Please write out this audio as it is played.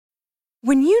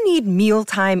When you need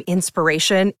mealtime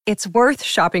inspiration, it's worth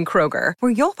shopping Kroger,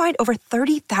 where you'll find over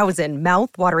 30,000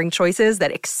 mouth-watering choices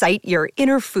that excite your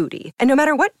inner foodie. And no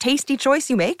matter what tasty choice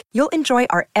you make, you'll enjoy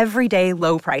our everyday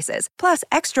low prices, plus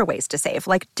extra ways to save,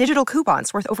 like digital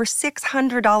coupons worth over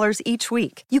 $600 each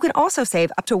week. You can also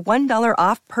save up to $1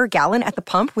 off per gallon at the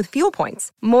pump with fuel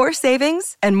points. More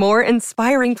savings and more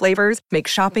inspiring flavors make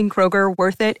shopping Kroger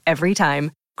worth it every time.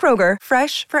 Kroger,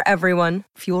 fresh for everyone.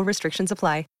 Fuel restrictions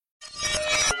apply.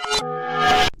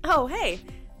 Oh, hey.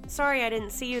 Sorry I didn't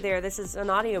see you there. This is an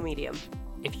audio medium.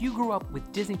 If you grew up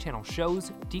with Disney Channel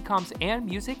shows, DComs, and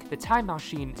music, the Time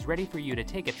Machine is ready for you to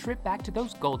take a trip back to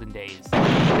those golden days.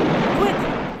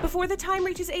 Quick! Before the time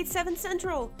reaches 8/7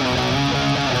 Central!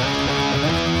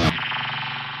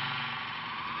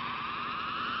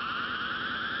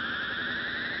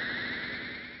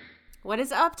 What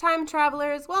is up, time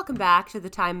travelers? Welcome back to the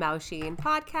Time Machine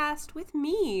podcast with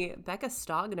me, Becca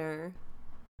Stogner.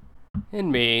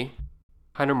 And me,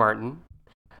 Hunter Martin.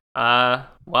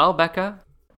 Well, Becca,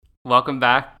 welcome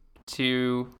back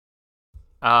to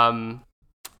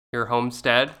your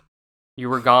homestead. You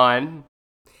were gone.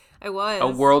 I was. A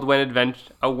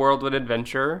whirlwind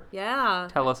adventure. Yeah.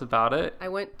 Tell us about it. I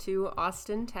went to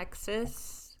Austin,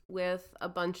 Texas with a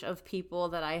bunch of people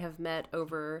that I have met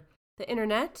over the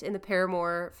internet in the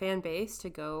Paramore fan base to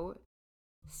go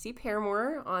see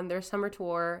Paramore on their summer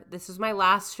tour. This is my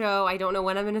last show. I don't know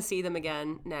when I'm going to see them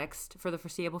again next for the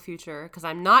foreseeable future because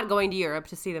I'm not going to Europe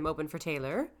to see them open for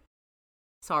Taylor.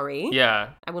 Sorry. Yeah.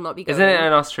 I will not be going. Isn't it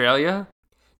in Australia?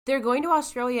 They're going to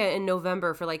Australia in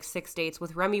November for like 6 dates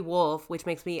with Remy Wolf, which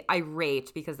makes me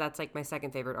irate because that's like my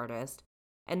second favorite artist.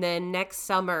 And then next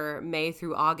summer, May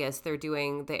through August, they're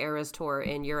doing the Eras tour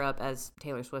in Europe as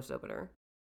Taylor Swift's opener.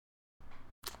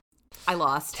 I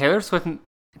lost. Taylor Swift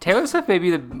may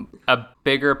be a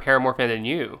bigger Paramore fan than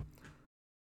you.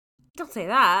 Don't say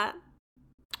that.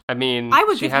 I mean, I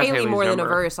would she give has Haley Haley's more than a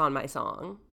number. verse on my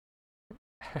song.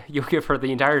 You'll give her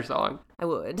the entire song. I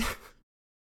would.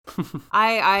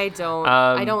 I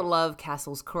don't love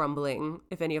Castles Crumbling,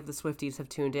 if any of the Swifties have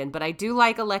tuned in, but I do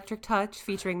like Electric Touch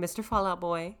featuring Mr. Fall Out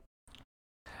Boy.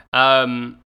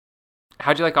 How'd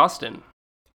you like Austin?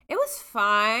 It was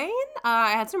fine.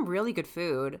 I had some really good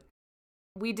food.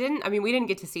 We didn't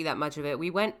get to see that much of it. We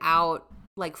went out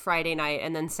like Friday night,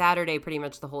 and then Saturday pretty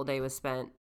much the whole day was spent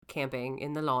camping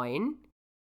in the line.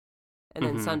 And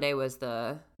then Sunday was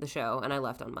the show, and I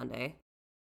left on Monday.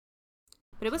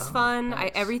 But it was fun.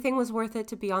 Nice. Everything was worth it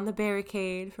to be on the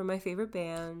barricade for my favorite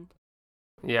band.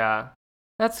 Yeah,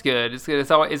 that's good. It's good. It's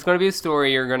going to be a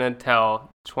story you're going to tell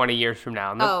 20 years from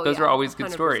now. And those are always good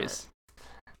 100%. Stories.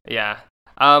 Yeah.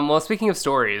 Well, speaking of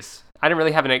stories, I didn't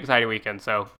really have an exciting weekend,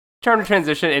 so time to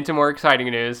transition into more exciting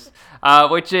news,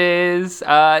 which is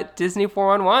Disney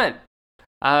 411.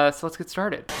 So let's get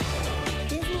started.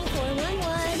 Disney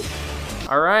 411.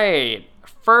 All right.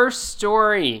 First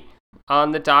story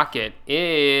on the docket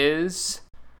is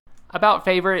about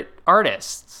favorite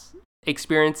artists,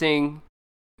 experiencing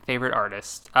favorite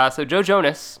artists. So Joe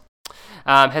Jonas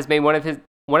has made one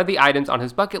of the items on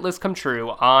his bucket list come true.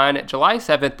 On July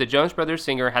 7th, the Jonas Brothers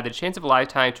singer had the chance of a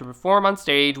lifetime to perform on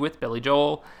stage with Billy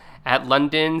Joel at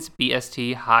London's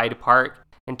BST Hyde Park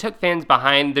and took fans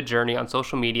behind the journey on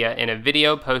social media in a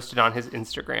video posted on his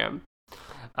Instagram.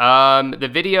 The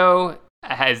video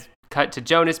has cut to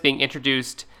Jonas being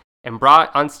introduced and brought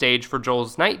on stage for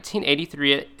Joel's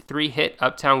 1983 hit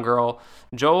Uptown Girl.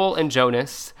 Joel and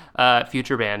Jonas,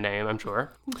 future band name, I'm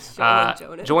sure,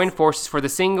 joined forces for the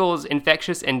single's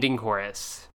infectious ending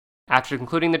chorus. After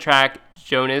concluding the track,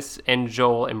 Jonas and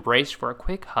Joel embraced for a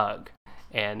quick hug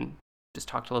and just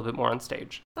talked a little bit more on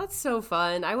stage. That's so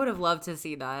fun. I would have loved to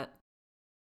see that.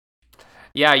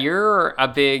 Yeah,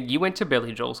 you went to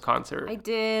Billy Joel's concert. I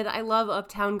did. I love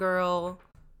Uptown Girl.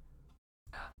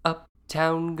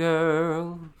 Uptown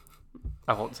Girl.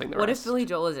 I won't sing the rest. What if Billy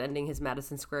Joel is ending his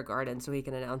Madison Square Garden so he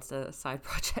can announce a side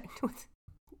project with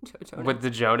Joe Jonas? With the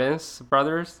Jonas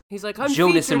Brothers? He's like, I'm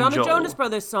Jonas featured on Joel. a Jonas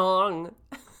Brothers song.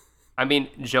 I mean,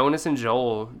 Jonas and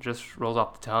Joel just rolls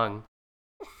off the tongue.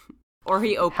 Or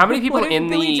he opened. How many people what if in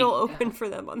Billy the... Joel opened for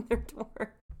them on their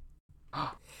tour?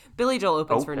 Billy Joel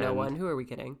opens for no one. Who are we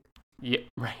kidding? Yeah,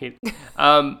 right.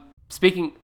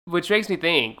 Which makes me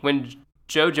think, when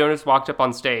Joe Jonas walked up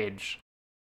on stage,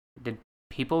 did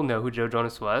people know who Joe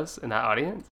Jonas was in that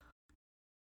audience?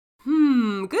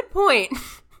 Good point.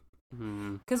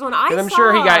 Because when I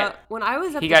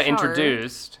was at he the got chart,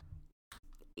 introduced.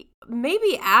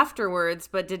 Maybe afterwards,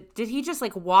 but did he just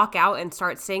like walk out and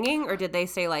start singing, or did they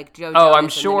say like Joe? Oh, Jonas I'm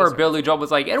sure Billy Joel was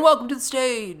like, "And welcome to the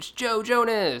stage, Joe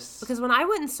Jonas." Because when I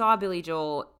went and saw Billy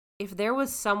Joel if there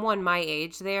was someone my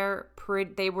age there,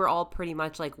 they were all pretty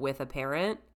much like with a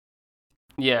parent.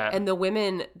 Yeah. And the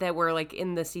women that were like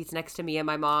in the seats next to me and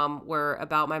my mom were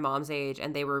about my mom's age,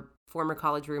 and they were former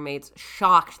college roommates,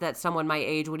 shocked that someone my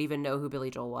age would even know who Billy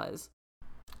Joel was.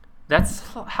 That's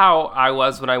how I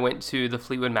was when I went to the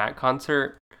Fleetwood Mac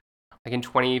concert, like in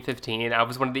 2015. I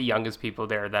was one of the youngest people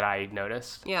there that I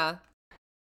noticed. Yeah.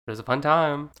 It was a fun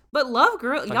time. But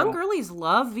young girlies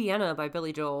love Vienna by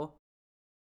Billy Joel.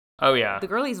 Oh, yeah. The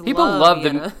girlies people love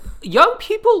Vienna. Young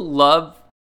people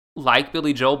like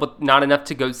Billy Joel, but not enough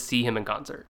to go see him in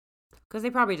concert. Because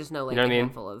they probably just know like you know a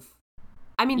handful of...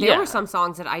 I mean, there were some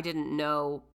songs that I didn't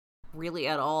know really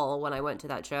at all when I went to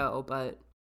that show, but...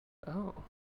 Oh.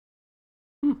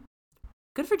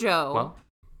 Good for Joe. Well,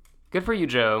 good for you,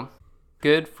 Joe.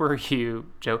 Good for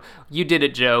you, Joe. You did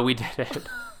it, Joe. We did it.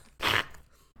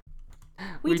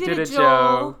 we did it,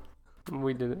 Joe.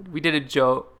 We did it. We did it,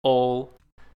 Joe.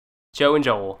 Joe and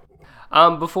Joel.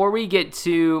 Before we get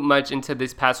too much into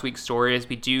this past week's stories,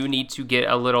 we do need to get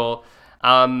a little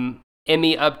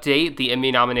Emmy update. The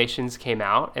Emmy nominations came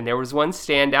out, and there was one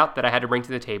standout that I had to bring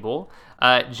to the table.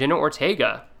 Jenna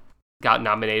Ortega got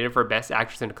nominated for Best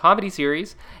Actress in a Comedy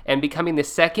Series and becoming the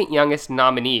second youngest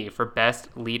nominee for Best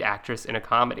Lead Actress in a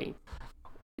Comedy.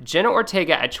 Jenna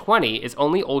Ortega at 20 is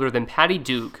only older than Patty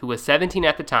Duke, who was 17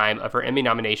 at the time of her Emmy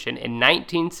nomination in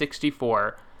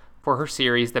 1964 for her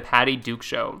series The Patty Duke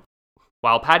Show.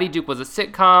 While Patty Duke was a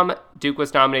sitcom, Duke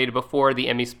was nominated before the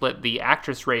Emmy split the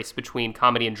actress race between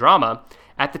comedy and drama.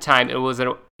 At the time, it was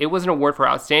an award for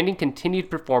outstanding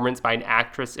continued performance by an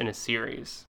actress in a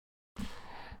series.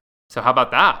 So how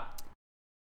about that?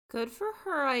 Good for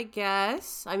her, I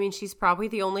guess. I mean, she's probably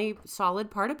the only solid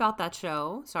part about that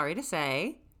show. Sorry to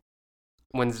say.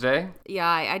 Wednesday? Yeah,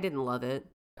 I didn't love it.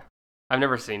 I've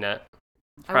never seen it.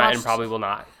 And probably will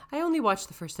not. I only watched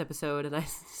the first episode, and I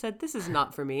said, this is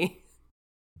not for me.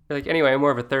 You're like, anyway, I'm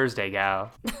more of a Thursday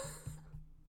gal.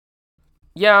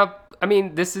 Yeah, I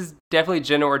mean, this is definitely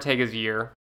Jenna Ortega's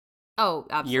year. Oh,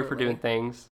 absolutely. Year for doing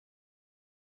things.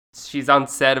 She's on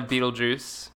set of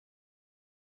Beetlejuice.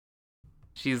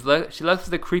 She loves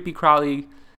the creepy crawly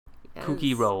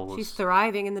kooky roles. She's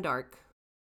thriving in the dark.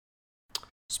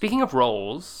 Speaking of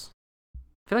roles,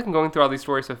 I feel like I'm going through all these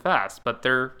stories so fast, but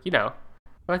they're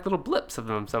like little blips of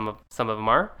them. Some of them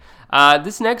are.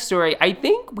 This next story, I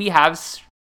think we have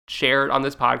shared on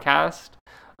this podcast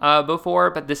before,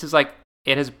 but this is like,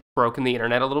 it has broken the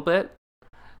internet a little bit.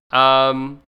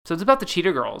 So it's about the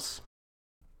Cheetah Girls.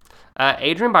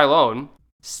 Adrienne Bailon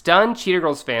stunned Cheetah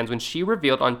Girls fans when she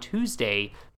revealed on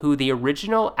Tuesday who the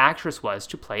original actress was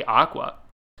to play Aqua.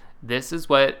 This is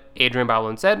what Adrienne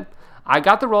Bailon said. I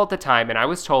got the role at the time, and I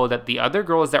was told that the other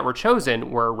girls that were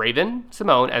chosen were Raven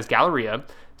Simone as Galleria,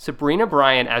 Sabrina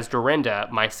Bryan as Dorinda,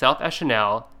 myself as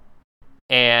Chanel,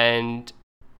 and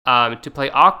to play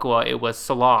Aqua, it was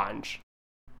Solange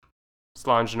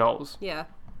Knowles. Yeah.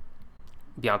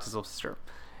 Beyonce's little sister.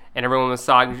 And everyone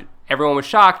was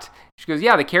shocked. She goes,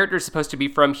 yeah, the character is supposed to be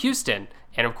from Houston.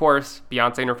 And of course,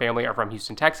 Beyonce and her family are from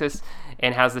Houston, Texas,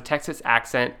 and has the Texas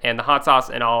accent and the hot sauce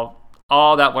and all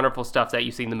that wonderful stuff that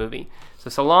you see in the movie. So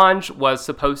Solange was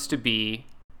supposed to be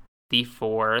the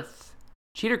fourth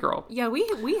Cheetah Girl. Yeah, we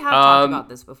have talked about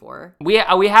this before. We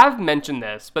have mentioned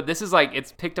this, but this is like,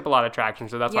 it's picked up a lot of traction,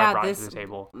 so that's why I brought it to the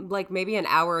table. Like maybe an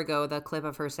hour ago, the clip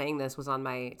of her saying this was on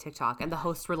my TikTok, and the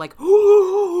hosts were like,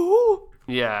 ooh.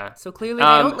 Yeah. So clearly they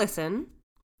don't listen.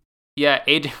 Yeah,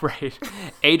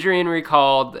 Adrienne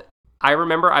recalled, I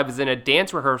remember I was in a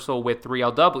dance rehearsal with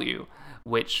 3LW,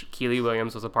 which Keely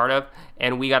Williams was a part of,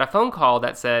 and we got a phone call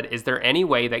that said, is there any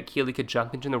way that Keely could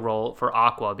jump into the role for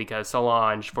Aqua because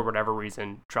Solange, for whatever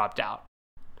reason, dropped out?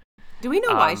 Do we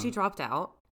know why she dropped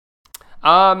out?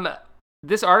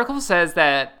 This article says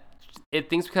that it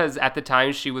thinks because at the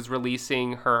time she was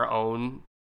releasing her own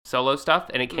solo stuff,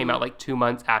 and it came out like 2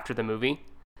 months after the movie,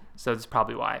 so that's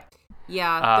probably why.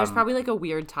 Yeah, there's probably like a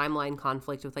weird timeline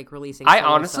conflict with like releasing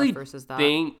solo stuff versus that.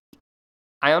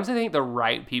 I honestly think the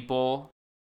right people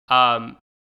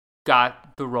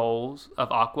got the roles of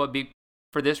Aqua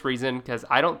for this reason, because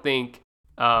I don't think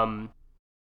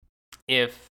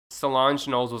if Solange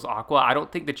Knowles was Aqua, I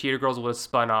don't think the Cheetah Girls would have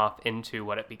spun off into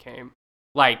what it became.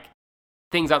 Like,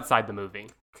 things outside the movie.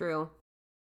 True.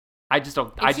 I just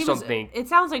don't think. It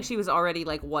sounds like she was already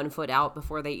like 1 foot out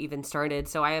before they even started,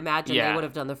 so I imagine they would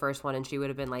have done the first one and she would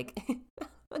have been like,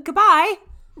 goodbye.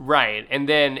 Right. And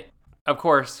then, of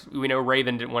course, we know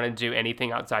Raven didn't want to do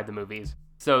anything outside the movies.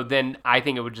 So then I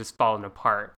think it would just fallen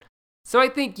apart. So I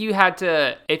think you had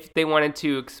to, if they wanted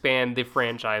to expand the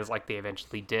franchise like they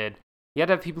eventually did, you had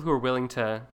to have people who were willing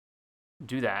to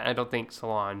do that. I don't think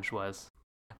Solange was.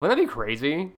 Wouldn't that be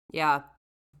crazy? Yeah.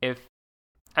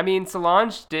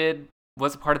 Solange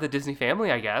was a part of the Disney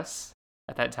family, I guess,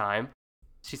 at that time.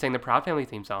 She sang the Proud Family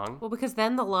theme song. Well, because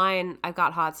then the line, I've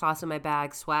got hot sauce in my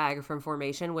bag, swag from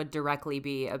Formation would directly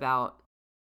be about...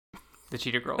 The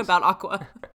Cheetah Girls. About Aqua.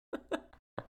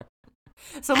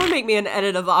 Someone make me an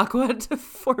edit of Aqua to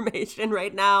Formation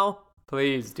right now.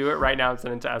 Please, do it right now and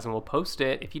send it to us, and we'll post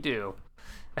it if you do.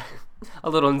 A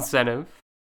little incentive.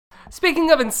 Speaking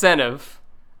of incentive,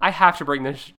 I have to bring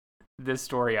this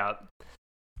story up.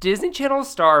 Disney Channel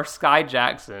star Sky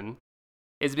Jackson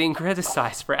is being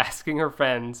criticized for asking her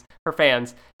fans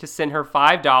to send her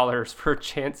 $5 for a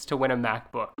chance to win a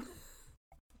MacBook.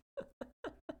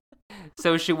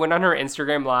 So she went on her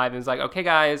Instagram Live and was like, okay,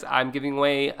 guys, I'm giving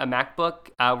away a MacBook.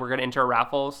 We're going to enter a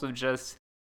raffle, so just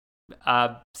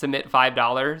submit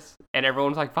 $5. And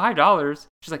everyone's like, $5?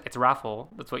 She's like, it's a raffle.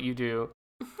 That's what you do.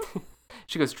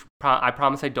 She goes, I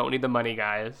promise I don't need the money,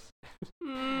 guys.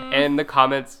 And the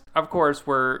comments, of course,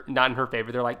 were not in her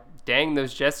favor. They're like, dang,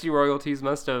 those Jessie royalties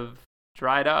must have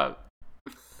dried up.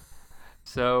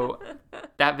 So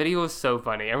that video was so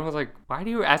funny. Everyone was like, why are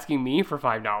you asking me for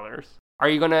 $5? Are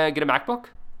you going to get a MacBook?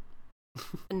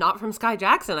 Not from Sky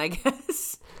Jackson, I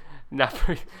guess.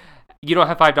 You don't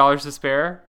have $5 to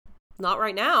spare? Not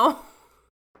right now.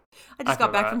 I just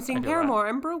got back from seeing Paramore.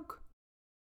 I'm broke.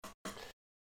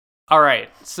 All right,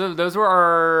 so those were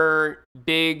our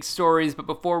big stories, but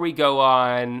before we go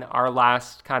on, our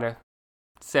last kind of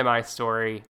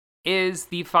semi-story is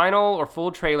the final or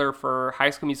full trailer for High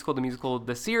School Musical, the musical,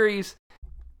 the series.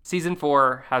 Season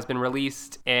 4 has been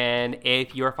released, and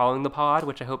if you're following the pod,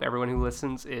 which I hope everyone who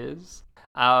listens is,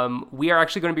 we are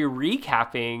actually going to be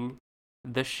recapping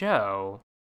the show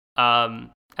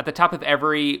at the top of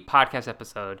every podcast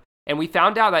episode. And we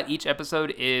found out that each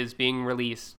episode is being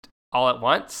released all at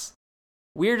once.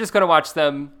 We're just going to watch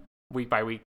them week by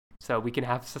week so we can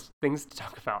have things to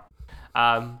talk about.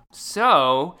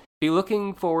 So be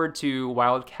looking forward to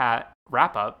Wildcat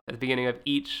Wrap-Up at the beginning of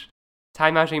each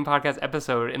Time Machine podcast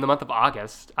episode in the month of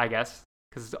August, I guess,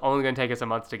 because it's only going to take us a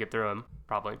month to get through them,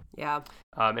 probably. Yeah.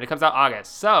 And it comes out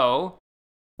August. So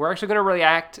we're actually going to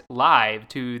react live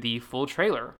to the full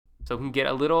trailer so we can get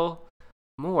a little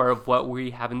more of what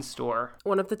we have in store.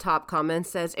 One of the top comments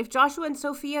says, if Joshua and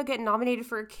Sophia get nominated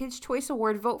for a Kids' Choice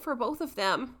Award, vote for both of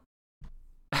them.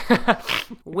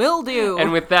 Will do.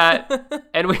 And with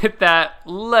that,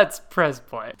 let's press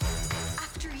play.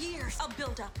 After years of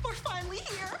build-up, we're finally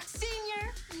here.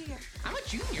 Senior year. I'm a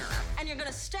junior. And you're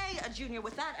gonna stay a junior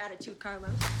with that attitude, Carlos.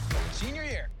 Senior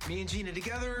year. Me and Gina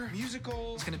together.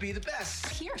 Musical. It's gonna be the best.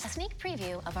 Here's a sneak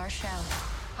preview of our show.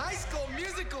 High School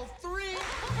Musical 3.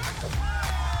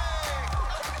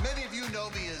 Many of you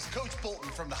know me as Coach Bolton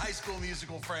from the High School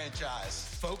Musical franchise.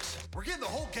 Folks, we're getting the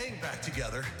whole gang back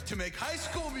together to make High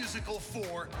School Musical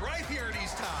 4 right here in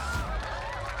East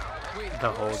High. Wait,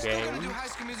 The whole we're still gang. gonna do High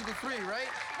School Musical 3, right?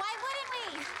 Why wouldn't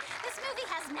we? This movie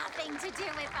has nothing to do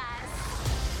with us.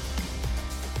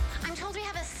 I'm told we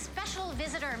have a special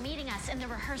visitor meeting us in the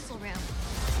rehearsal room.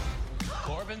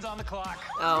 Corbin's on the clock.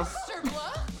 Oh. Mr.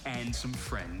 Blah? And some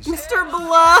friends. Mr.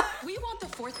 Blah. We want the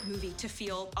fourth movie to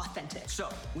feel authentic. So,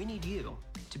 we need you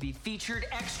to be featured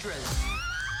extras.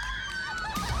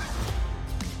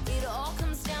 It all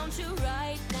comes down to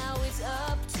right now, it's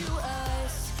up to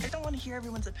us. I don't want to hear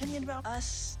everyone's opinion about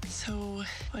us. So,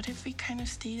 what if we kind of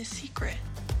stayed a secret?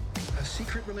 A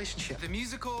secret relationship. The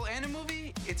musical and a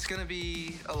movie, it's gonna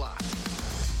be a lot.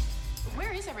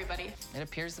 Where is everybody? It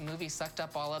appears the movie sucked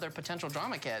up all other potential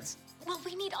drama kids. Well,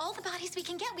 we need all the bodies we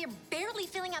can get. We're barely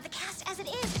filling out the cast as it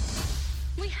is.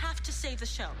 We have to save the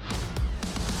show.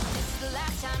 It's the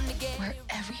last time to get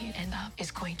Wherever you end up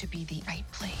is going to be the right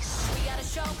place. We gotta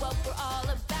show what we're all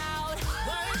about.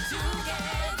 Work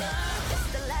together.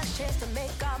 It's the last chance to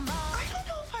make our mark. I don't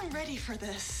know if I'm ready for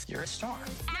this. You're a star.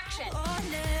 Action. Or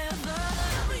never.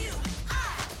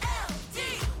 W-I-L-D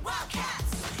Wildcats.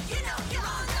 You know you're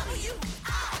on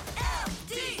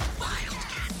W-I-L-D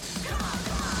Wildcats. Come on,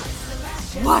 come on. It's the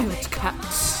last chance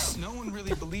Wildcats. No one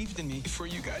really believed in me before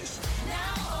you guys.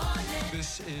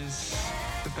 This is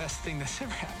the best thing that's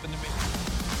ever happened to me.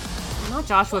 Not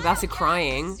Joshua Bassett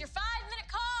crying. It's your 5-minute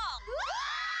call.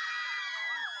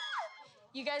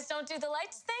 You guys don't do the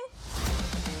lights thing?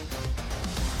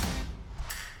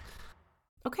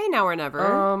 Okay, now or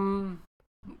never.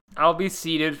 I'll be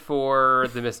seated for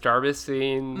the Miss Darbus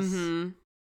scenes. Mm-hmm.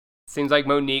 Seems like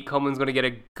Monique Coleman's going to get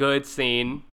a good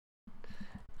scene.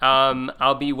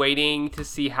 I'll be waiting to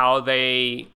see how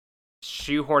they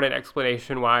shoehorn an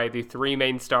explanation why the three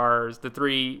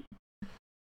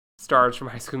stars from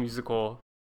High School Musical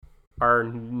are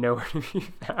nowhere to be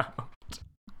found.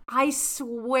 I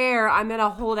swear I'm going to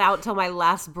hold out till my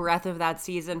last breath of that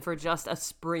season for just a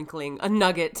sprinkling, a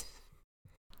nugget.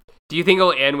 Do you think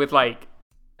it'll end with, like,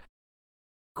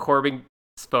 Corbin's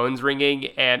phone's ringing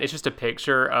and it's just a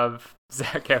picture of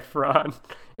Zac Efron?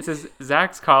 It says,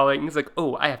 Zach's calling. He's like,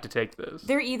 oh, I have to take this.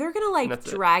 They're either going to, like,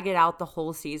 drag it out the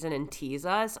whole season and tease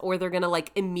us, or they're going to,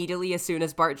 like, immediately, as soon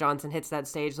as Bart Johnson hits that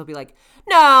stage, they'll be like,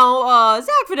 no,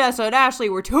 Zach, Vanessa, and Ashley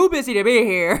were too busy to be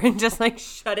here, and just, like,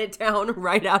 shut it down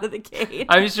right out of the gate.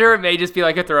 I'm sure it may just be,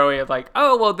 like, a throwaway of, like,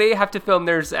 oh, well, they have to film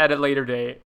theirs at a later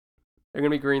date. They're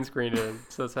going to be green screened in,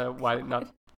 so that's why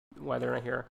they're not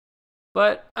here.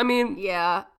 But, I mean,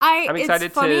 yeah, I'm excited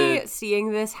it's funny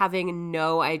seeing this, having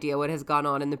no idea what has gone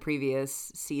on in the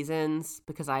previous seasons,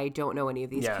 because I don't know any of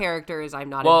these characters. I'm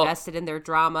not invested in their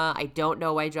drama. I don't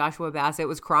know why Joshua Bassett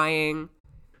was crying.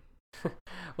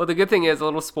 Well, the good thing is, a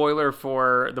little spoiler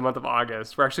for the month of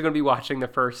August, we're actually going to be watching the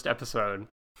first episode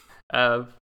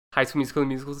of High School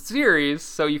Musical series,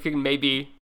 so you can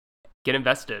maybe get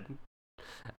invested.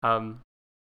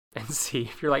 And see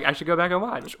if you're like, I should go back and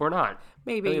watch or not.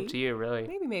 Maybe. Really up to you,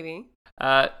 really. Maybe.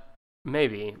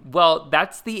 Maybe. Well,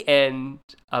 that's the end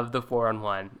of the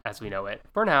 4-on-1 as we know it.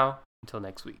 For now, until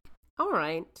next week. All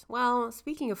right. Well,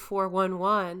 speaking of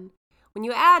 4-1-1, when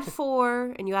you add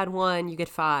 4 and you add 1, you get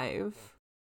 5.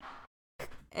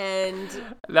 And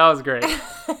that was great.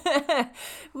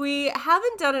 We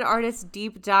haven't done an artist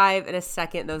deep dive in a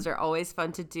second. Those are always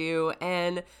fun to do.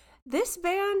 And this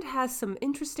band has some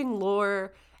interesting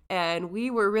lore. And we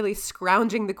were really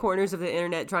scrounging the corners of the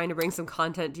internet trying to bring some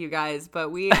content to you guys. But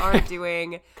we are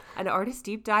doing an artist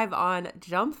deep dive on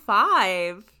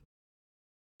Jump5.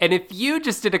 And if you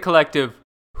just did a collective,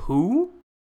 who?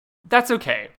 That's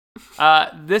okay.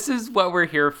 This is what we're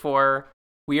here for.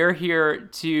 We are here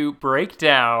to break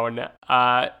down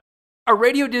a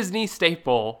Radio Disney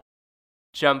staple,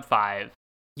 Jump5.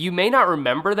 You may not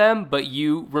remember them, but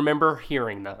you remember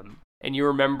hearing them. And you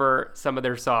remember some of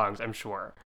their songs, I'm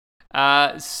sure.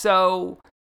 So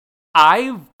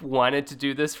I've wanted to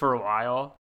do this for a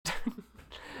while.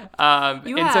 So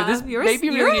this may be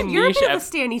really a niche. You're a bit of a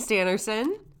Stanny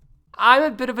Stannerson. I'm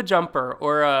a bit of a jumper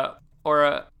or a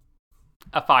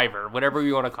fiver, whatever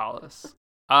you want to call us.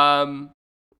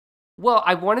 Well,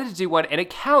 I wanted to do one, and it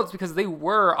counts because they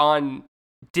were on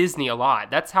Disney a lot.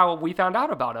 That's how we found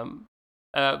out about them.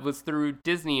 Was through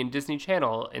Disney and Disney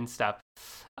Channel and stuff.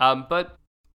 But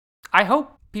I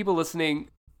hope people listening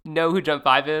know who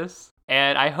Jump5 is,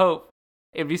 and I hope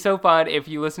it'd be so fun if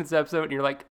you listen to this episode and you're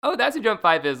like, oh, that's who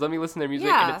Jump5 is. Let me listen to their music,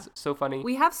 and it's so funny.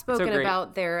 We have spoken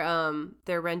about their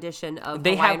rendition of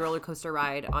Hawaiian Roller Coaster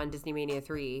Ride on Disney Mania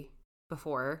 3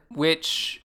 before.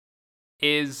 Which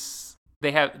is,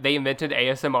 they invented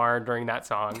ASMR during that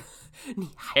song.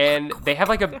 And they have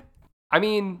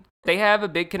they have a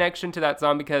big connection to that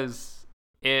song because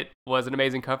it was an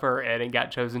amazing cover and it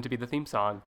got chosen to be the theme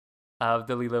song of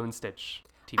the Lilo and Stitch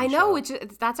TV show.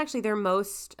 That's actually their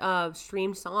most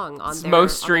streamed song on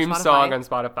song on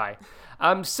Spotify.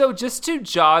 So just to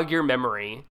jog your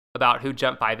memory about who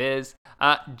Jump5 is,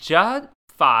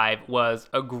 Jump5 was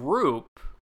a group,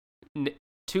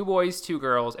 2 boys, 2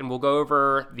 girls, and we'll go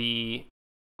over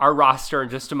our roster in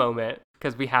just a moment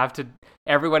because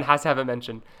everyone has to have it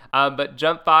mentioned. But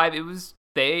Jump5,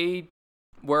 they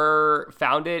were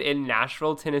founded in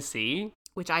Nashville, Tennessee.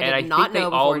 Which I did not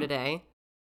know before today.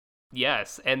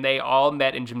 Yes, and they all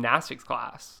met in gymnastics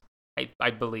class, I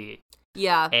believe.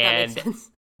 Yeah, that makes sense.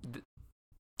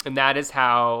 And that is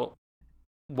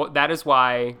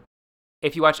why,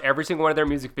 if you watch every single one of their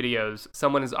music videos,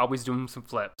 someone is always doing some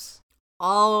flips.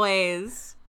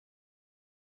 Always.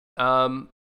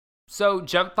 So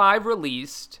Jump5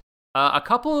 released a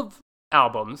couple of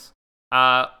albums.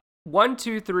 1,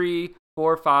 2, 3,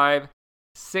 4, 5,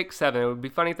 6, 7. It would be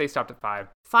funny if they stopped at 5.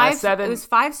 7. It was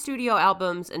 5 studio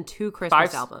albums and 2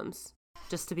 Christmas albums.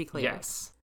 Just to be clear.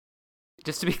 Yes.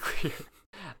 Just to be clear.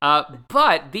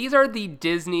 But these are the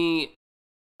Disney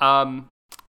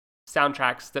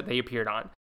soundtracks that they appeared on.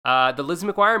 The Lizzie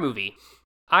McGuire movie,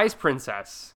 Ice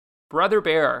Princess, Brother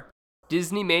Bear,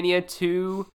 Disney Mania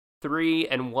 2, 3,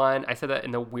 and 1. I said that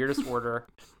in the weirdest order.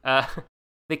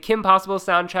 The Kim Possible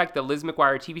soundtrack, the Liz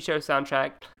McGuire TV show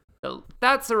soundtrack, the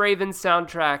That's the Raven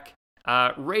soundtrack,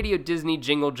 Radio Disney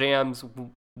Jingle Jams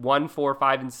 1, 4,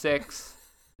 5, and 6.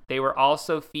 They were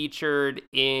also featured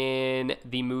in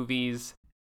the movies.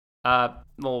 I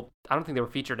don't think they were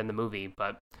featured in the movie,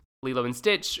 but Lilo and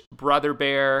Stitch, Brother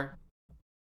Bear.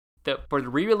 For the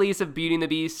re-release of Beauty and the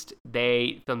Beast,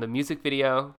 they filmed the music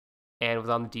video and it was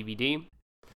on the DVD.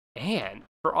 And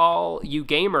for all you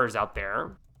gamers out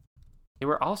there, they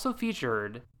were also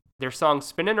featured, their song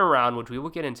Spinning Around, which we will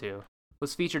get into,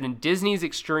 was featured in Disney's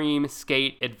Extreme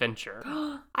Skate Adventure.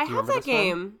 I have that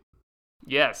game.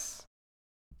 Yes.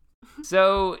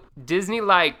 So Disney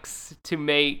likes to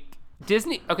make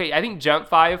Disney. Okay, I think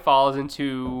Jump5 falls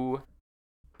into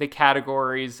the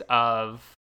categories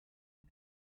of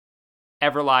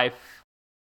Everlife,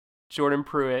 Jordan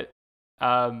Pruitt,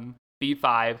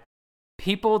 B5,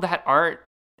 people that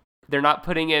they're not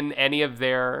putting in any of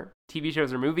their TV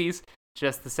shows or movies,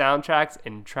 just the soundtracks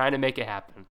and trying to make it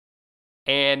happen.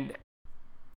 And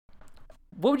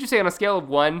what would you say on a scale of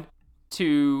 1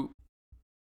 to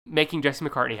making Jesse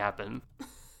McCartney happen?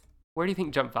 Where do you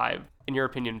think Jump5, in your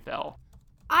opinion, fell?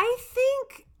 I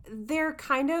think they're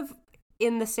kind of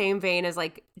in the same vein as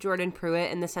like Jordan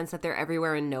Pruitt in the sense that they're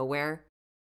everywhere and nowhere.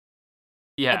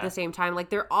 Yeah. At the same time, like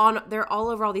they're all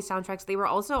over all these soundtracks. They were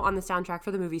also on the soundtrack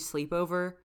for the movie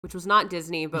Sleepover, which was not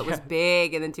Disney, but was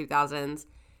big in the 2000s.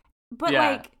 But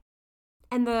like,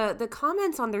 and the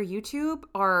comments on their YouTube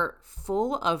are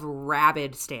full of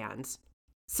rabid stans.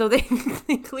 So they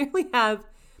clearly have.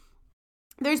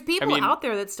 There's people out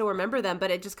there that still remember them,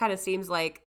 but it just kind of seems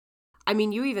like. I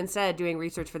mean, you even said doing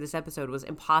research for this episode was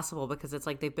impossible because it's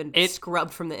like they've been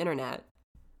scrubbed from the internet.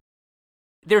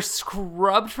 They're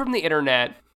scrubbed from the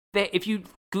internet. If you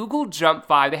Google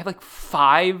Jump5, they have like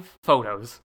 5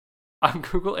 photos on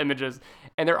Google Images,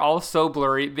 and they're all so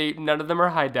blurry. None of them are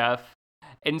high def.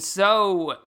 And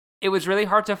so it was really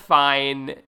hard to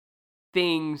find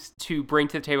things to bring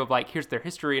to the table of like, here's their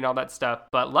history and all that stuff.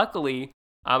 But luckily,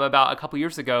 about a couple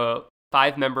years ago,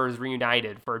 5 members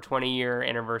reunited for a 20-year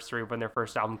anniversary of when their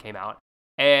first album came out.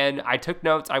 And I took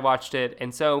notes, I watched it,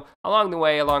 and so along the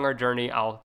way, along our journey,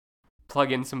 I'll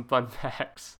plug in some fun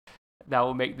facts that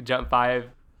will make the Jump5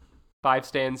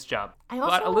 stands jump. I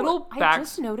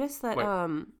just noticed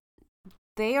that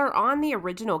they are on the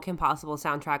original Kim Possible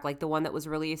soundtrack, like the one that was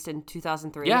released in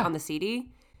 2003 on the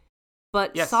CD.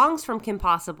 But songs from Kim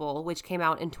Possible, which came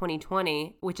out in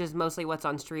 2020, which is mostly what's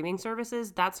on streaming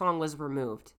services, that song was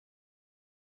removed.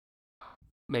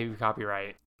 Maybe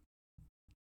copyright.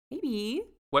 Maybe.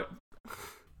 What?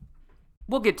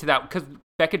 We'll get to that because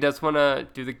Becca does want to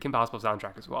do the Kim Possible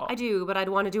soundtrack as well. I do, but I'd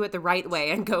want to do it the right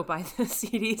way and go by the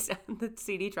the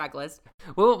CD track list.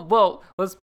 Well,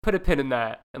 let's put a pin in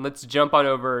that and let's jump on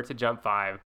over to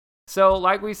Jump5. So,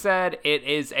 like we said, it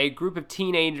is a group of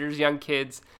teenagers, young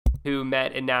kids who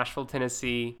met in Nashville,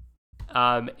 Tennessee,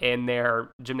 in their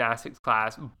gymnastics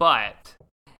class, but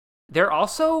they're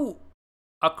also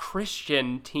a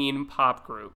Christian teen pop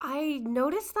group. I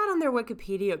noticed that on their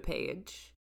Wikipedia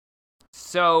page.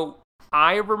 So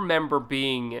I remember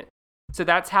so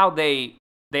that's how they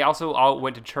also all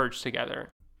went to church together.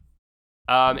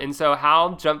 And so how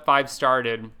Jump5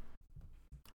 started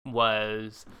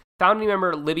was founding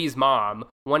member Libby's mom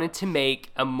wanted to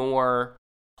make a more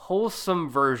wholesome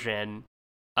version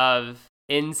of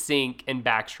NSYNC and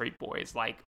Backstreet Boys,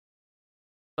 like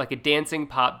a dancing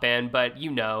pop band, but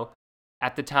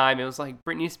at the time it was like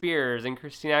Britney Spears and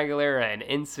Christina Aguilera and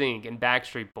NSYNC and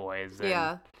Backstreet Boys.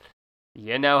 And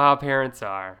you know how parents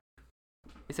are.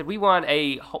 They said, we want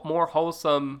a more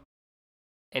wholesome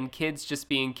and kids just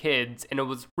being kids. And it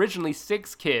was originally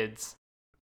 6 kids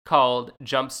called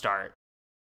Jumpstart.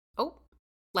 Oh,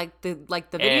 like the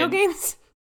video games?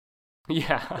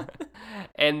 Yeah.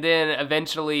 And then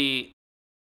eventually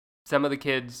some of the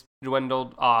kids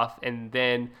dwindled off. And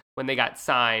then when they got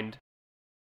signed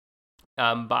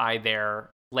by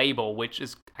their label, which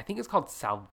is, I think it's called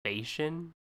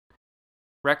Salvation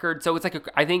Record. So it's like,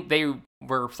 I think they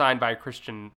were signed by a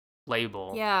Christian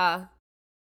label. Yeah.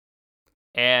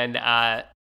 And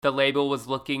the label was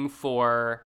looking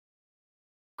for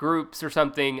groups or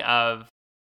something of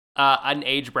an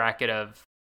age bracket of,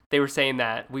 they were saying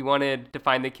that we wanted to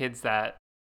find the kids that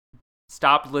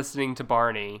stopped listening to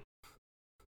Barney,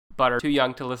 but are too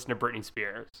young to listen to Britney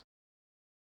Spears.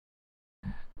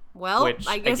 Well,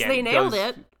 I guess they nailed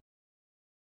it.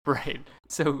 Right.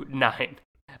 So 9.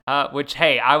 Which,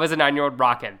 hey, I was a 9-year-old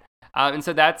rockin'. And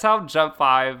so that's how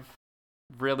Jump5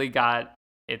 really got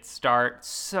its start.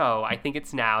 So I think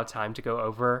it's now time to go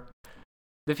over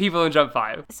the people in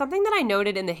Jump5. Something that I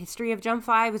noted in the history of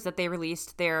Jump5 is that they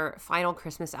released their final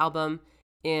Christmas album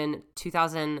in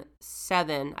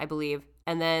 2007, I believe.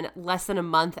 And then less than a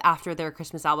month after their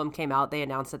Christmas album came out, they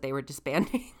announced that they were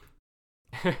disbanding.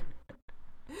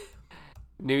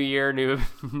 New year, new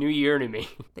me.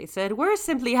 They said, we're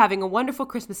simply having a wonderful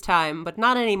Christmas time, but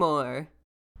not anymore.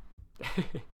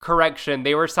 Correction,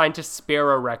 they were signed to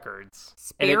Sparrow Records.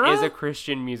 Sparrow? And it is a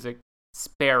Christian music.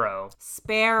 Sparrow,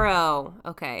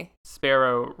 okay.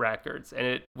 Sparrow Records,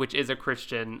 which is a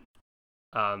Christian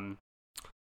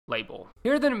label.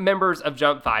 Here are the members of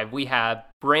Jump5. We have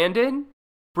Brandon,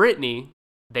 Brittany.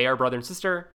 They are brother and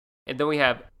sister. And then we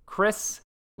have Chris,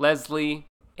 Leslie,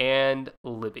 and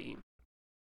Libby.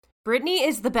 Brittany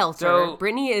is the belter. So,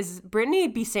 Brittany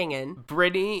be singing.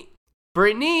 Brittany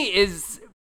is...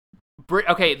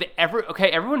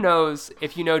 everyone knows,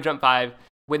 if you know Jump 5,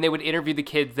 when they would interview the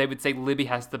kids, they would say Libby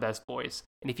has the best voice.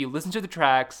 And if you listen to the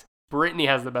tracks, Brittany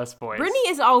has the best voice. Brittany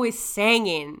is always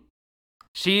singing.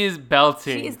 She is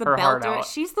belting. She is the her heart belter. out.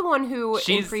 She's the one who,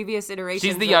 in previous iterations,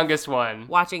 she's the youngest one.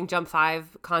 Watching Jump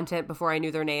 5 content before I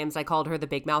knew their names, I called her the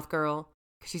Big Mouth Girl.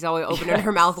 She's always opening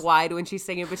her mouth wide when she's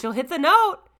singing, but she'll hit the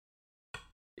note.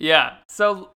 Yeah.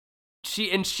 So she's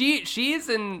in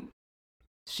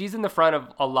the front of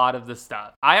a lot of the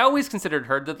stuff. I always considered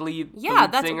her the lead. Yeah,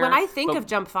 that's singer, when I think of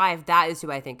Jump 5, that is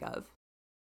who I think of.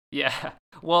 Yeah.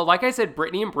 Well, like I said,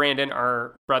 Brittany and Brandon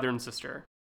are brother and sister.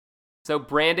 So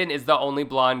Brandon is the only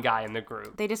blonde guy in the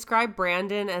group. They describe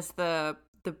Brandon as the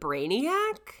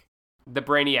brainiac? The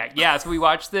brainiac. Yeah, so we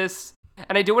watched this.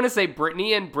 And I do want to say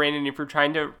Brittany and Brandon, if you're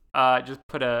trying to just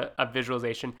put a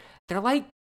visualization, they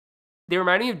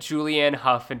remind me of Julianne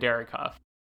Hough and Derek Hough.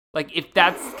 Like, if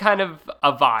that's kind of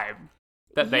a vibe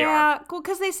that they are. Yeah, cool,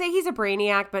 because they say he's a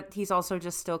brainiac, but he's also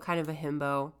just still kind of a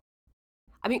himbo.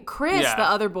 I mean, Chris, the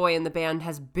other boy in the band,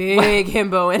 has big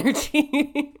himbo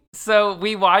energy. So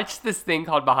we watched this thing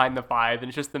called Behind the Five, and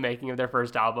it's just the making of their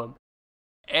first album.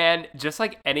 And just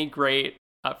like any great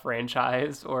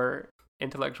franchise or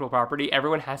intellectual property,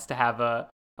 everyone has to have a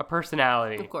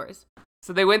personality. Of course.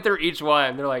 So they went through each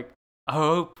one. They're like,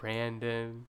 oh,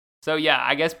 Brandon. So yeah,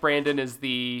 I guess Brandon is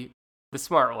the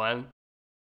smart one.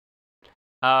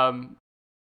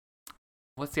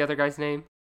 What's the other guy's name?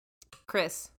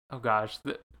 Chris. Oh gosh,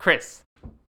 Chris.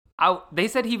 They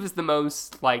said he was the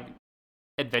most like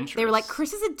adventurous. They were like,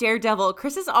 Chris is a daredevil.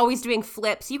 Chris is always doing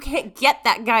flips. You can't get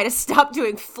that guy to stop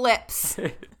doing flips.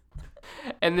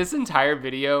 And this entire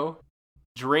video,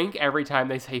 drink every time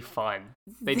they say fun.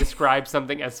 They describe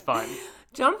something as fun.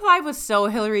 Jump 5 was so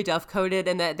Hillary Duff coded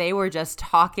in that they were just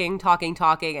talking,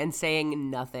 and saying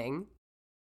nothing.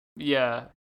 Yeah.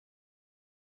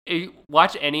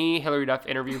 Watch any Hillary Duff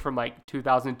interview from like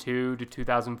 2002 to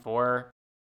 2004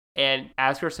 and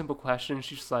ask her a simple question.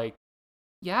 She's just like,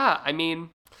 yeah, I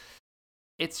mean,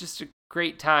 it's just a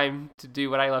great time to do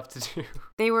what I love to do.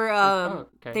 They were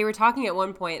they were talking at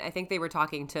one point, I think they were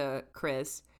talking to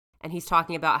Chris, and he's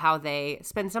talking about how they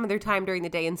spend some of their time during the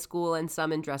day in school and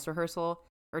some in dress rehearsal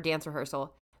or dance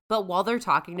rehearsal. But while they're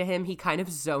talking to him, he kind of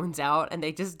zones out, and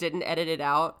they just didn't edit it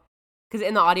out. Because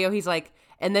in the audio, he's like,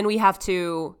 and then we have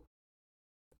to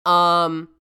go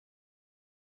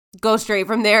straight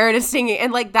from there to singing.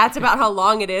 And like, that's about how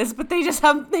long it is. But they just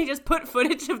put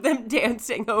footage of them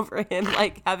dancing over him,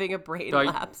 like having a brain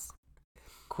lapse.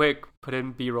 Quick, put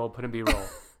in B-roll.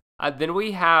 Then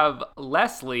we have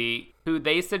Leslie, who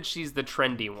they said she's the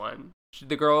trendy one. She's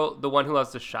the one who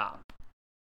loves to shop.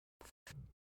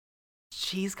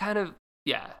 She's kind of,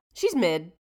 yeah. She's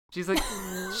mid. She's like,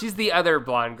 she's the other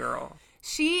blonde girl.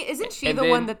 Isn't she the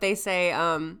one that they say,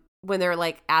 when they're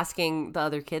like asking the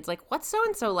other kids, like, what's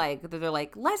so-and-so like? They're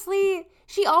like, Leslie,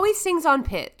 she always sings on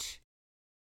pitch.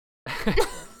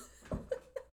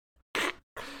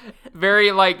 very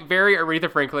Aretha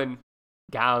Franklin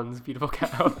gowns, beautiful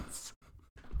gowns.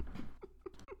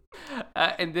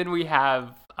 And then we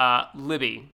have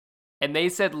Libby. And they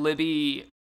said Libby,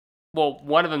 well,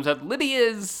 one of them said Libby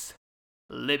is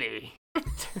Libby.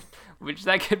 Which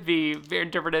that could be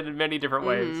interpreted in many different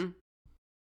ways. Mm-hmm.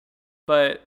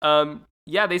 But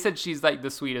yeah, they said she's like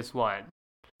the sweetest one.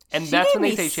 And that's when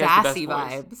they say she has the best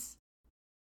voice. Vibes.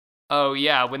 Oh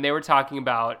yeah, when they were talking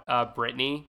about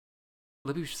Brittany,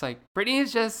 Libby was just like, Brittany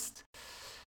is just,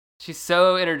 she's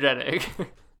so energetic.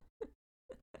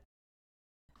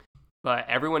 But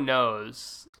everyone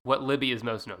knows what Libby is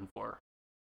most known for.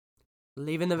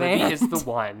 Leaving the van. Libby is the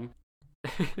one.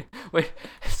 Wait,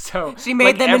 so she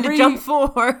made them into Jump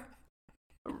 4.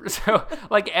 So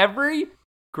like every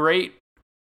great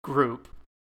group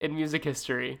in music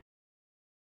history,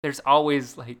 there's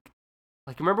always like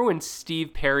remember when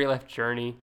Steve Perry left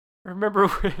Journey? Remember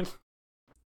when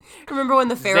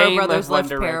the Farrah brothers left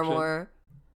Paramore?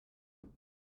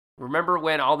 Remember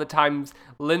when all the times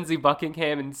Lindsey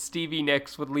Buckingham and Stevie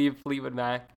Nicks would leave Fleetwood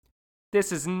Mac?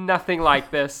 This is nothing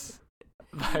like this.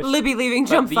 Libby leaving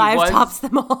Jump 5 tops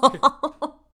them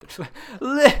all.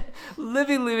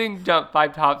 Libby leaving Jump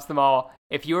 5 tops them all.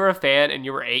 If you were a fan and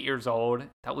you were 8 years old,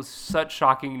 that was such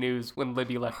shocking news when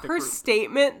Libby left the group. Her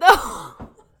statement, though.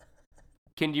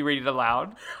 Can you read it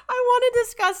aloud? I want to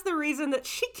discuss the reason that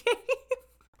she gave.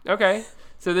 Okay.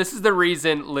 So this is the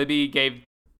reason Libby gave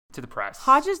to the press.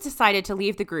 Hodges decided to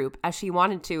leave the group as she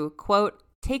wanted to, quote,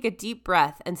 take a deep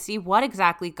breath and see what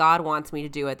exactly God wants me to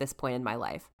do at this point in my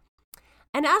life.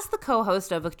 And as the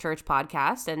co-host of a church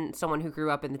podcast and someone who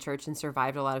grew up in the church and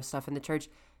survived a lot of stuff in the church,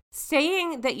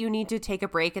 saying that you need to take a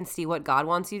break and see what God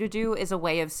wants you to do is a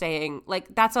way of saying,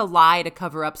 like, that's a lie to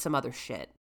cover up some other shit.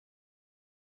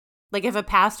 Like, if a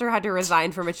pastor had to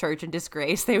resign from a church in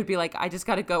disgrace, they would be like, I just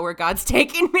got to go where God's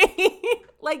taking me.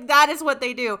 Like, that is what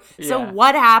they do. Yeah. So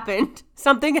what happened?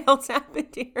 Something else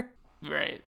happened here.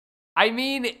 Right. I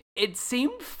mean, it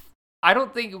seemed, I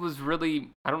don't think it was really,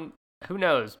 who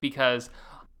knows? Because,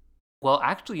 well,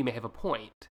 actually, you may have a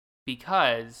point.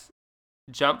 Because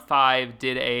Jump5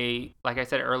 did like I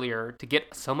said earlier, to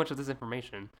get so much of this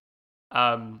information,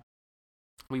 I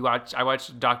watched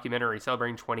a documentary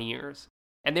celebrating 20 years.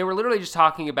 And they were literally just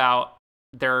talking about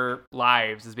their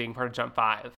lives as being part of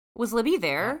Jump5. Was Libby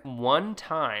there? At one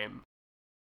time,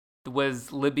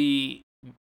 was Libby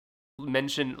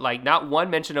mentioned, like, not one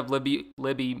mention of Libby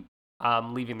leaving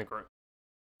the group.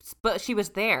 But she was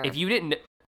there.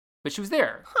 But she was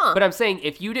there. Huh. But I'm saying,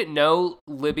 if you didn't know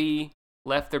Libby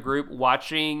left the group,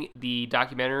 watching the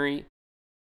documentary,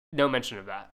 no mention of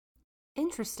that.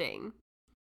 Interesting.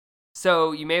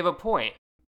 So you may have a point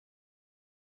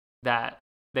that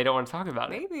they don't want to talk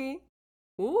about it. Maybe.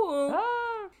 Ooh.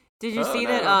 Did you see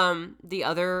that the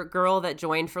other girl that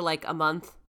joined for like a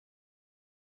month?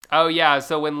 Oh, yeah.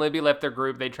 So when Libby left their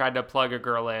group, they tried to plug a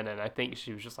girl in, and I think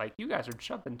she was just like, you guys are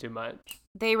jumping too much.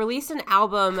 They released an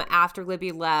album after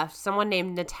Libby left. Someone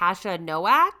named Natasha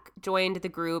Nowak joined the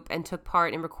group and took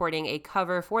part in recording a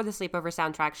cover for the Sleepover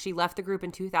soundtrack. She left the group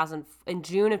in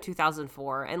June of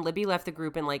 2004, and Libby left the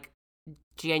group in like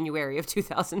January of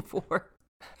 2004.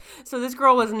 So this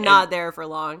girl was not there for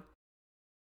long.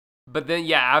 But then,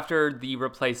 yeah, after the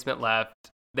replacement left,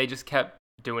 they just kept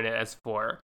doing it as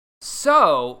 4.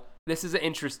 So this is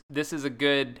a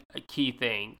good key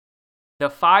thing. The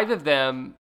 5 of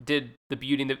them did the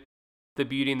Beauty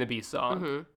and the Beast song.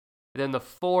 Mm-hmm. Then the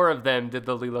 4 of them did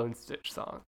the Lilo and Stitch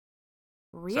song.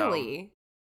 Really?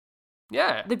 So,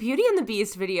 yeah. The Beauty and the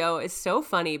Beast video is so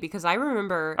funny because I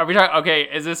remember. Are we talking? Okay,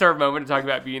 is this our moment to talk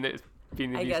about Beauty and the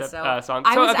Beast song?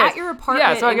 I was at your apartment.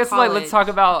 Yeah, so I guess college, let's talk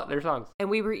about their songs. And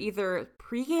we were either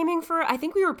pre-gaming for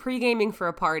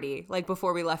a party, like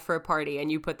before we left for a party,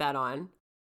 and you put that on.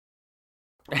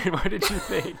 And what did you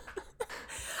think?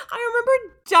 I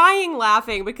remember dying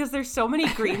laughing because there's so many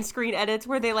green screen edits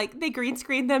where they green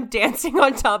screen them dancing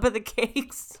on top of the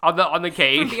cakes. On the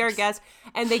cake. From Be Our Guest.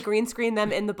 And they green screen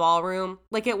them in the ballroom.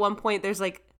 Like at one point there's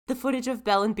like the footage of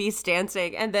Belle and Beast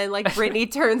dancing, and then like Brittany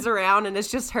turns around and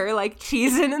it's just her like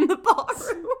cheesing in the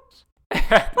ballroom.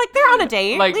 Like they're on a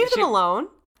date. Like, leave them alone.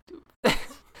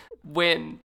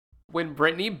 When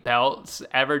Brittany belts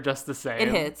Ever Just the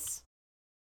Same.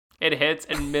 It hits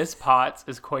and Miss Potts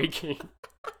is quaking.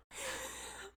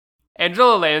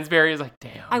 Angela Lansbury is like,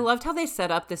 damn. I loved how they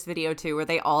set up this video too, where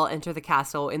they all enter the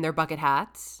castle in their bucket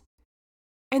hats.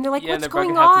 And they're like, what's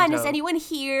going on? Is anyone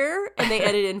here? And they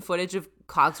edit in footage of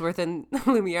Cogsworth and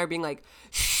Lumiere being like,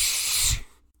 shh.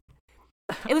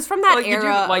 It was from that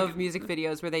era of music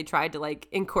videos where they tried to like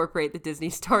incorporate the Disney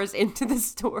stars into the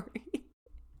story.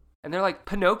 And they're like,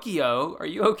 Pinocchio, are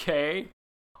you okay?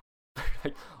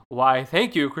 Like, why,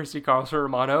 thank you, Christy Carlson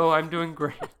Romano. I'm doing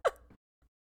great.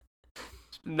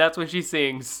 And that's when she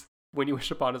sings When You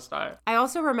Wish Upon a Star. I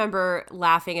also remember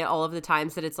laughing at all of the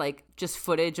times that it's like just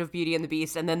footage of Beauty and the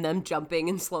Beast and then them jumping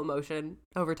in slow motion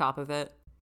over top of it.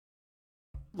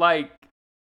 Like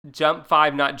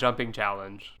Jump5 not jumping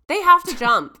challenge. They have to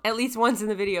jump. At least once in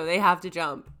the video, they have to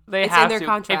jump. It's in their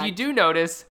contract. If you do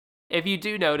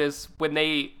notice, when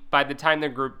by the time their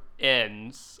group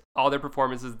ends, all their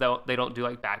performances, they don't do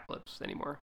like backflips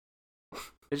anymore.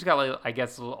 They just got like, I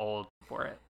guess, a little old for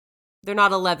it. They're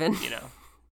not 11. You know,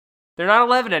 they're not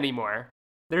 11 anymore.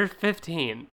 They're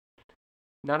 15.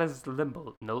 Not as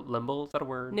limble. No, limble, is that a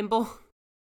word? Nimble.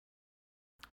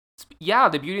 Yeah,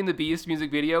 the Beauty and the Beast music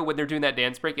video, when they're doing that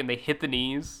dance break and they hit the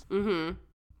knees. Mm-hmm.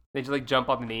 They just like jump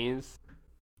on the knees.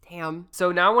 Damn.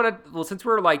 So now I want to, since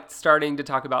we're like starting to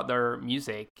talk about their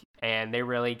music and they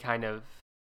really kind of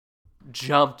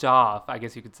jumped off, I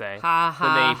guess you could say,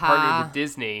 when they partnered with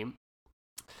Disney,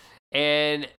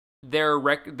 and their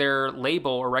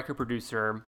label or record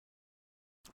producer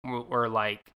were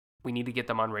like, we need to get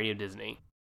them on Radio Disney.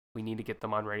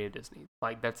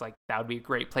 Like, that would be a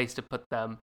great place to put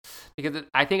them. Because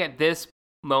I think at this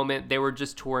moment, they were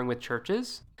just touring with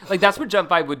churches. Like, that's what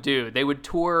Jump5 would do. They would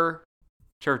tour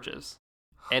churches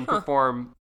and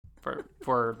perform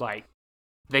for like,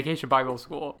 Vacation Bible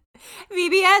School.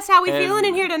 VBS, how we feeling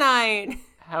in here tonight?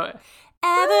 How?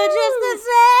 Ever just the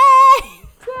same.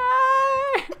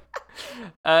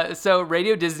 So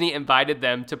Radio Disney invited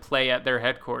them to play at their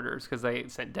headquarters because they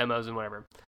sent demos and whatever.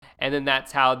 And then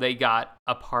that's how they got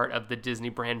a part of the Disney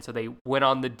brand. So they went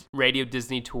on the Radio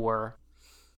Disney tour,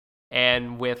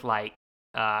 and with like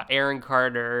Aaron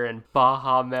Carter and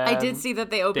Baha Men. I did see that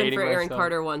they opened for Aaron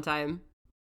Carter one time.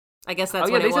 I guess that's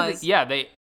what it was. And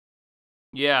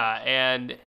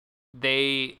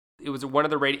it was one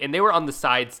of the radio, and they were on the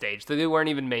side stage, so they weren't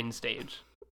even main stage.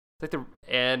 But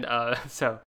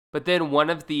then one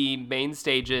of the main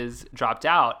stages dropped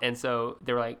out, and so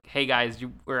they were like, "Hey guys,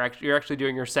 you're actually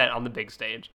doing your set on the big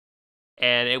stage,"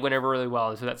 and it went over really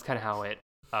well. And so that's kind of how it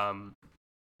kind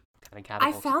of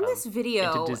catapulted. I found this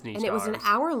video, into Disney and it was an stars.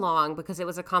 hour long because it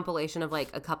was a compilation of like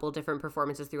a couple different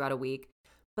performances throughout a week.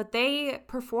 But they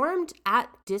performed at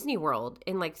Disney World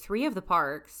in like 3 of the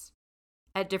parks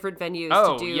at different venues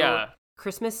to do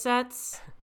Christmas sets.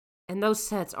 And those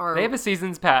sets are... They have a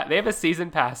season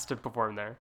pass to perform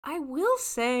there. I will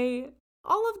say,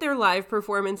 all of their live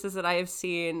performances that I have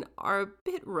seen are a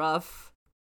bit rough.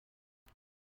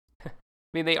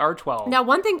 I mean, they are 12. Now,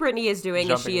 one thing Britney is doing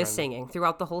is she is singing.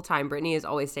 Throughout the whole time, Britney is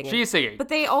always singing. She is singing. But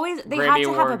they had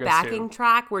to have a backing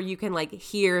track where you can like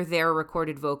hear their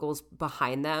recorded vocals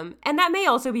behind them. And that may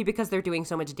also be because they're doing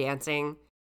so much dancing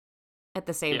at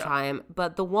the same time.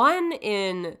 But the one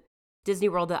in Disney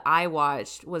World that I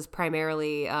watched was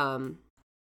primarily, I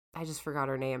just forgot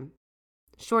her name.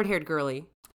 Short-haired girly.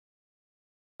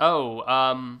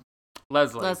 Oh,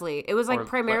 Leslie. It was like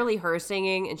primarily her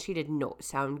singing, and she did not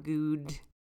sound good.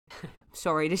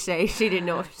 Sorry to say, she did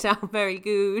not sound very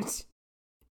good.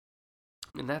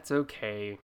 And that's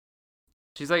okay.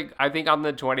 She's like, I think on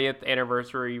the 20th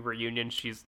anniversary reunion,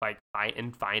 she's like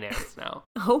in finance now.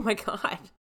 Oh my God.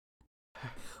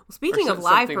 Well, speaking of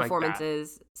live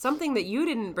performances, something that you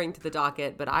didn't bring to the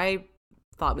docket, but I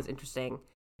thought was interesting.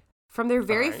 From their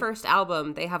very first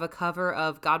album, they have a cover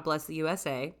of God Bless the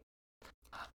USA.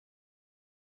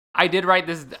 I did write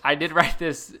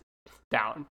this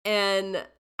down. And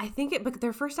I think but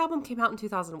their first album came out in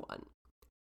 2001.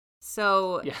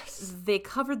 So they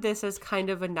covered this as kind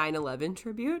of a 9/11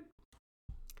 tribute.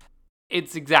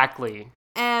 It's exactly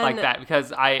like that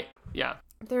because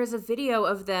there's a video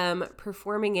of them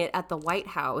performing it at the White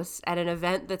House at an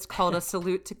event that's called A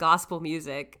Salute to Gospel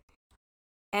Music.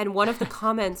 And one of the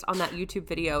comments on that YouTube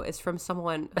video is from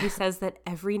someone who says that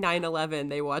every 9/11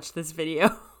 they watch this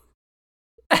video.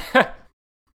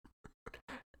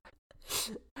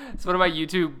 It's one of my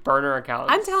YouTube burner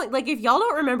accounts. I'm telling, like, if y'all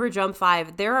don't remember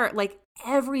Jump5, there are, like,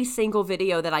 every single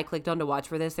video that I clicked on to watch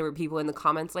for this, there were people in the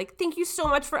comments like, thank you so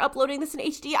much for uploading this in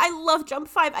HD. I love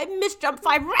Jump5. I miss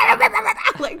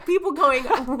Jump5. Like, people going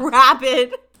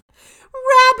rabid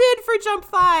for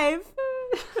Jump5.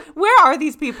 Where are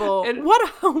these people? And,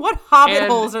 what hobbit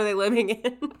holes are they living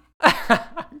in?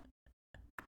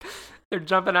 They're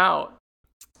jumping out.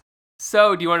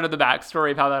 So, do you want to know the backstory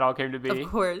of how that all came to be?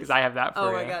 Of course. Because I have that for you.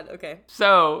 Oh my God, okay.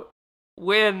 So,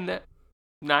 when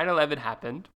 9/11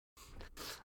 happened,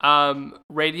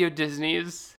 Radio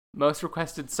Disney's most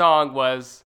requested song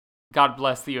was God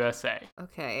Bless the USA.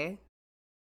 Okay.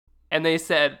 And they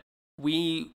said,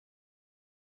 we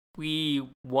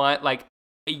want, like,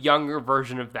 a younger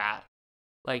version of that.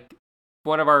 Like,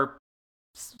 one of our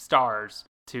stars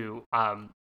to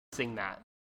sing that.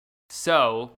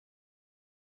 So...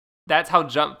 that's how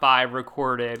Jump5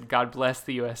 recorded God Bless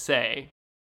the USA.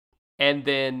 And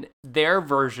then their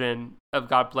version of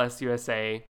God Bless the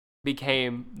USA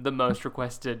became the most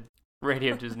requested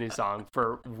Radio Disney song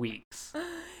for weeks.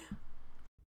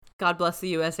 God Bless the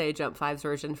USA, Jump5's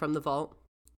version from the vault.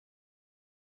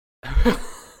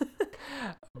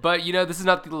 But, you know, this is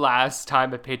not the last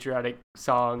time a patriotic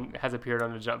song has appeared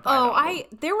on a Jump5 album.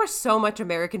 There was so much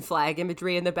American flag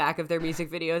imagery in the back of their music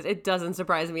videos. It doesn't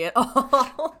surprise me at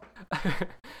all.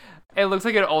 It looks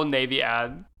like an Old Navy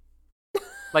ad.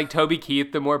 Like Toby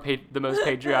Keith, the most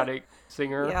patriotic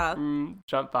singer from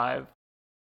Jump5.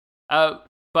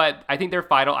 But I think their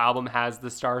final album has the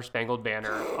Star Spangled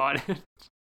Banner on it.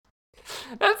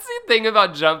 That's the thing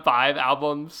about Jump5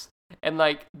 albums and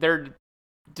like their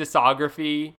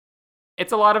discography.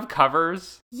 It's a lot of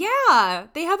covers. Yeah,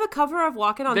 they have a cover of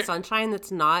Walking on Sunshine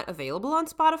that's not available on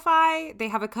Spotify. They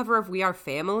have a cover of We Are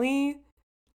Family.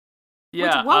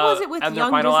 Yeah, what was it with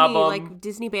young Disney album, like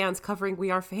Disney bands covering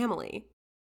We Are Family?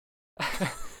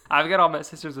 I've got all my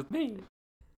sisters with me.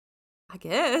 I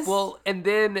guess. Well, and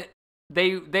then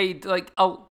they like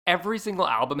every single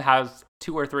album has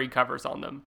 2 or 3 covers on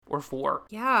them or 4.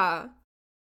 Yeah.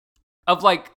 Of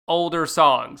like older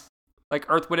songs, like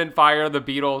Earth, Wind and Fire, The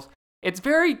Beatles. It's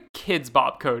very Kids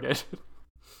Bop coded.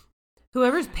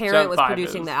 Whoever's parent was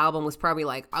producing the album was probably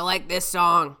like, I like this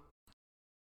song.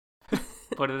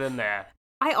 Put it in there.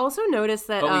 I also noticed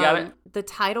that But we got it. the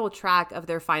title track of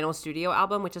their final studio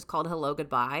album, which is called Hello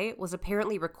Goodbye, was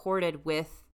apparently recorded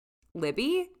with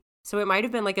Libby. So it might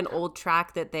have been like an old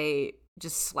track that they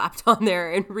just slapped on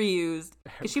there and reused.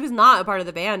 Because she was not a part of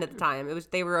the band at the time.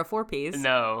 They were a 4-piece.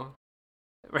 No.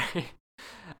 Right.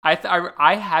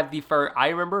 I had the first. I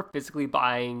remember physically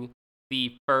buying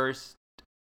the post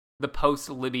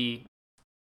Libby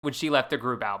when she left the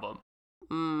group album.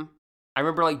 I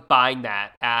remember like buying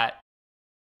that at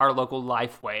our local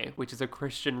Lifeway, which is a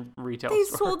Christian retail store. They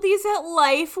sold these at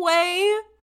Lifeway?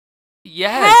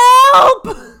 Yes. Help!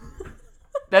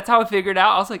 That's how I figured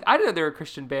out. I was like, I didn't know they were a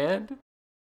Christian band.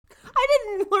 I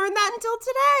didn't learn that until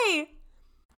today.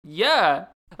 Yeah.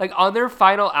 Like on their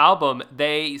final album,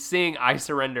 they sing I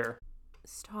Surrender.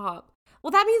 Stop.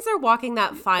 Well, that means they're walking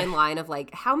that fine line of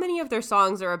like, how many of their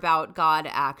songs are about God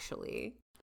actually?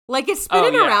 Like, it's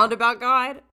spinning around about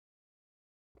God.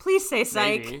 Please say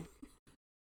psych. Maybe.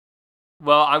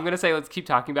 Well, I'm going to say let's keep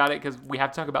talking about it because we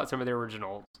have to talk about some of the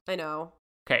originals. I know.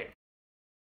 Okay.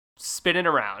 Spinning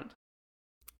Around.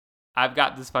 I've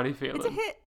got this funny feeling. It's a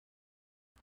hit.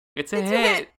 It's a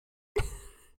hit.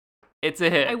 It's a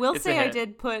hit. I will say I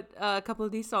did put a couple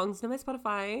of these songs to my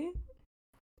Spotify.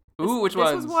 Ooh, which ones?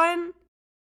 This was one,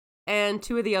 and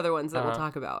 2 of the other ones that we'll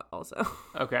talk about also.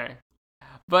 Okay.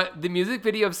 But the music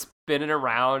video of Spinning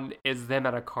Around is them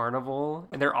at a carnival,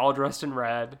 and they're all dressed in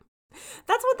red.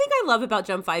 That's one thing I love about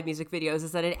Jump5 music videos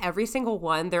is that in every single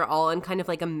one, they're all in kind of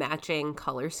like a matching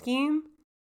color scheme.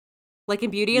 Like in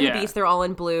Beauty and the Beast, they're all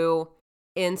in blue.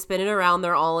 In Spinning Around,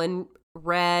 they're all in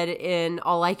red. In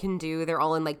All I Can Do, they're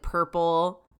all in like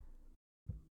purple.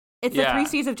 It's the 3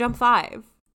 C's of Jump5.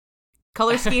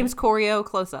 Color schemes, choreo,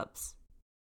 close-ups.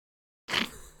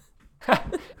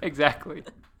 Exactly.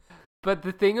 But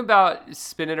the thing about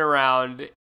Spinning Around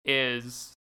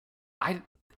is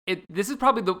this is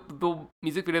probably the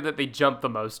music video that they jump the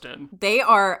most in.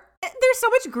 There's so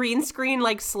much green screen,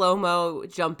 like slow-mo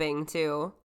jumping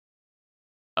too.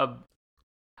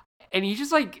 And you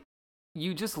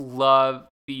just love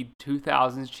the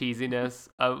 2000s cheesiness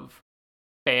of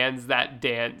bands that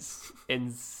dance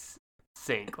in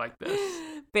sync like this.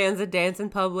 Bands that dance in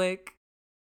public.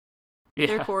 Yeah.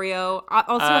 Their choreo. I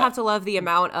also have to love the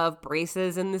amount of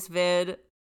braces in this vid.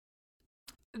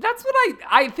 That's what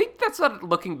I think that's what,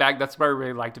 looking back, that's what I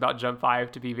really liked about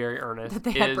Jump5, to be very earnest. That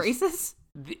they had braces?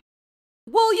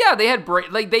 Well, yeah, they had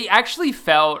they actually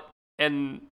felt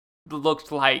and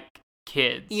looked like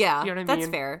kids. Yeah, you know what I that's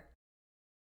mean? fair.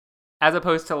 As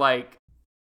opposed to like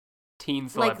teen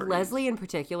celebrities. Like Leslie in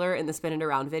particular in the Spinning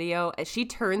Around video, she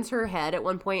turns her head at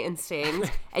one point and sings,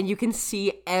 and you can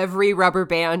see every rubber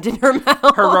band in her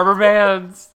mouth. Her rubber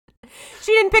bands.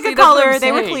 She didn't pick a color.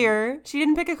 They were clear. She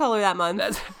didn't pick a color that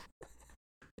month.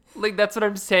 That's what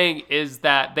I'm saying, is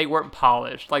that they weren't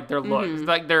polished. Like their looks. Mm-hmm.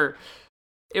 Like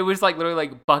it was like literally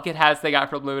like bucket hats they got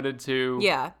from Limited 2.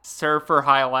 Yeah. Surfer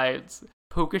highlights.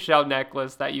 Puka shell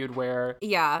necklace that you'd wear.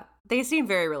 Yeah. They seem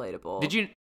very relatable.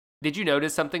 Did you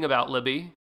notice something about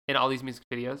Libby in all these music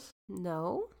videos?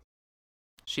 No.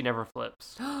 She never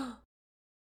flips.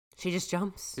 She just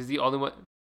jumps. She's the only one.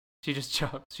 She just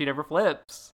jumps. She never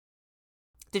flips.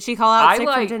 Did she call out sick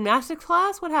from gymnastics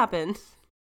class? What happened?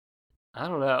 I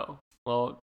don't know. Well,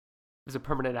 it was a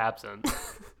permanent absence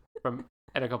in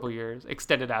a couple years.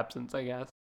 Extended absence, I guess.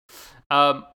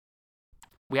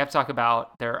 We have to talk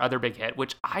about their other big hit,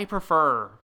 which I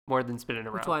prefer more than Spinning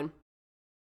Around. Which one?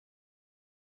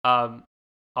 All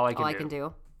I Can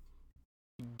Do.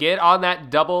 Get on that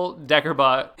double-decker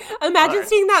bus. Imagine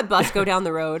seeing that bus go down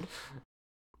the road.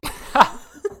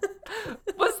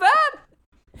 What's that?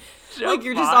 Like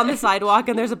you're just on the sidewalk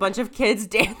and there's a bunch of kids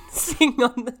dancing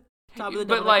on the top of the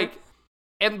double-decker.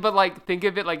 But think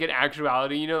of it like in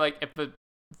actuality, you know, like if a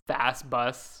fast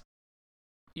bus,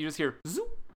 you just hear zoop.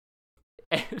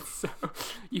 And so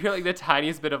you hear like the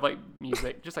tiniest bit of like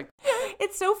music, just like.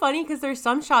 It's so funny because there's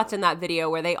some shots in that video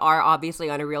where they are obviously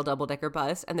on a real double-decker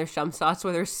bus, and there's some shots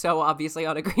where they're so obviously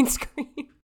on a green screen.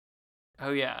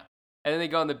 Oh yeah, and then they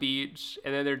go on the beach,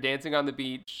 and then they're dancing on the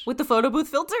beach with the photo booth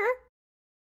filter.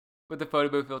 With the photo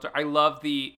booth filter, I love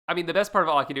the best part of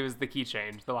All I Can Do is the key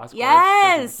change. The last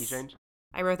yes, key change.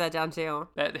 I wrote that down too.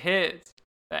 That hits.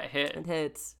 It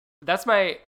hits. That's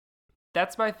my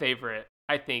favorite.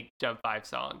 I think Jump5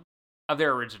 song of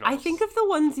their originals. I think of the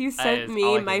ones you sent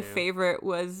me. My favorite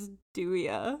was Do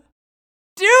Ya.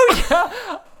 Do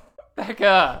Ya,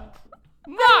 Becca.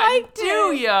 Not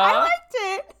Do Ya. I liked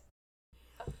it.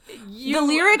 The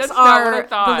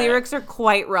lyrics are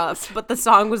quite rough, but the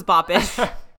song was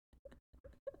boppish.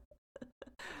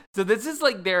 So this is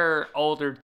like their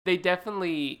older. They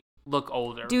definitely look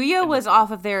older. Duya was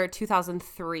off of their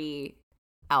 2003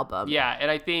 album.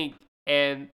 Yeah,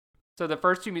 and so the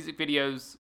first two music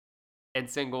videos and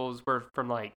singles were from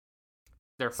like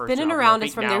their first Spinning album. Around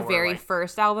is from their very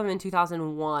first album in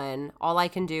 2001. All I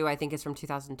Can Do, I think, is from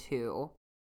 2002.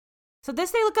 So they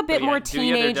look a bit more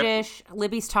teenage-ish.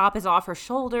 Libby's top is off her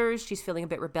shoulders. She's feeling a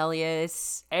bit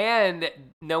rebellious. And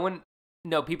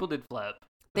people did flip.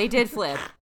 They did flip.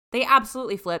 They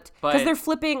absolutely flipped. Because they're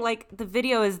flipping, like, the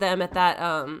video is them at that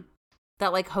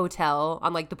like hotel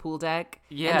on like the pool deck.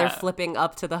 Yeah. And they're flipping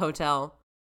up to the hotel.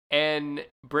 And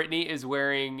Brittany is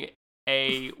wearing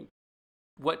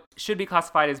what should be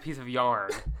classified as a piece of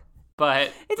yarn.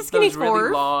 But it's a skinny those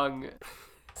really long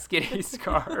skinny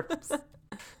scarves.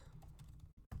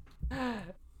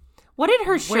 What did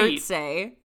her shirt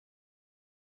say?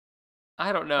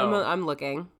 I don't know. I'm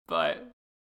looking. But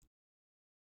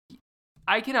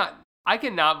I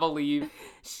cannot believe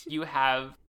you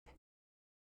have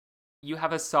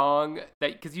a song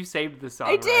that, because you saved the song.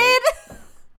 I did. Right?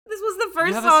 This was the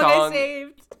first song I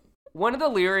saved. One of the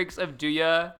lyrics of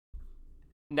Duya,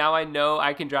 now I know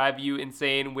I can drive you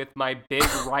insane with my big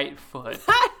right foot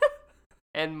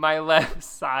and my left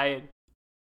side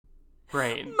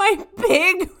brain. My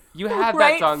big You have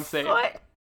right that song saved. Foot.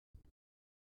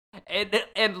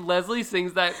 And Leslie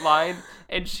sings that line,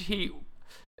 and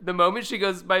the moment she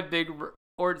goes, my big,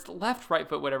 or it's left, right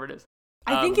foot, whatever it is.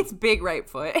 I think it's big right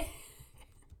foot.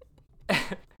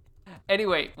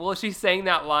 Anyway, well, she's saying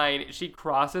that line, she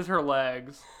crosses her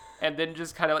legs, and then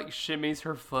just kind of like shimmies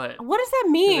her foot. What does that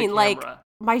mean? Like,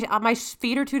 my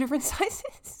feet are two different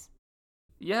sizes?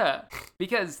 Yeah,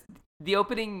 because the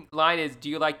opening line is, do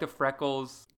you like the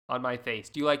freckles on my face?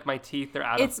 Do you like my teeth? They're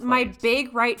out of place. It's my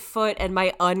big right foot and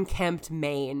my unkempt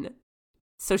mane.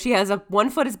 So she has one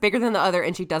foot is bigger than the other,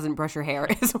 and she doesn't brush her hair,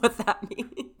 is what that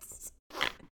means.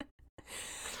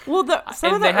 Well,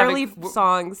 some of the early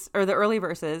songs, or the early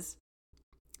verses,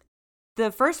 the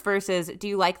first verse is, do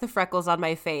you like the freckles on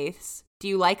my face? Do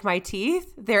you like my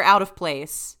teeth? They're out of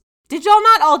place. Did y'all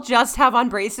not all just have on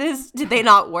braces? Did they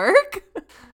not work?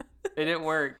 They didn't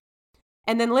work.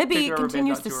 And then Libby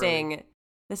continues to sing.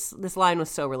 This line was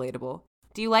so relatable.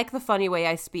 Do you like the funny way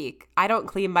I speak? I don't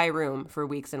clean my room for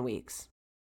weeks and weeks.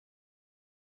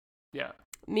 Yeah.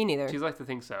 Me neither. She'd like to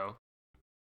think so.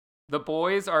 The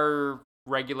boys are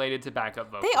regulated to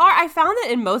backup vocals. They are. I found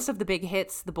that in most of the big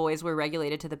hits, the boys were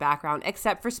regulated to the background,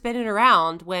 except for Spinning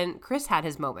Around when Chris had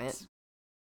his moment.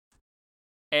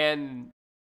 And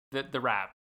the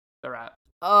rap.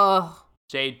 Oh.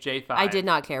 J5. I did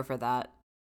not care for that.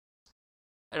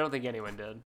 I don't think anyone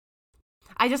did.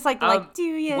 I just like do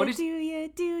ya. Like,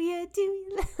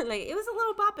 it was a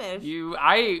little popish.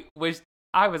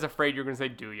 I was afraid you were going to say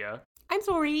do ya. I'm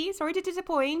sorry to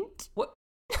disappoint. What?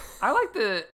 I like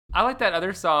that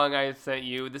other song I sent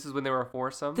you. This is when they were a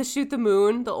foursome. The Shoot the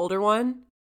Moon, the older one.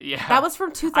 Yeah. That was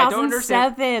from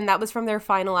 2007. That was from their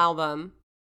final album.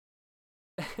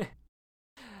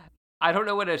 I don't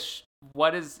know what is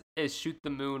Shoot the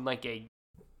Moon, like a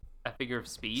figure of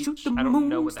speech? I don't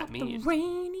know what that means. The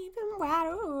rain, even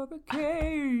whiter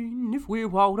hurricane if we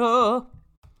water.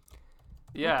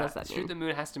 Yeah, shoot the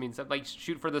moon has to mean something like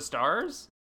shoot for the stars,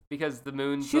 because the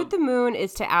moon. Shoot the moon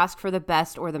is to ask for the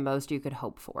best or the most you could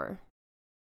hope for.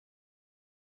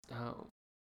 Oh.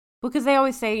 Because they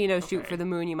always say, shoot for the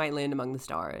moon, you might land among the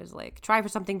stars. Like, try for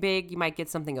something big, you might get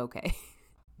something okay.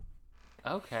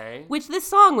 Okay. Which this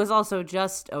song was also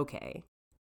just okay.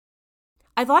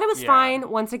 I thought it was fine.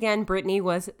 Once again, Brittany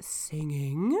was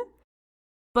singing.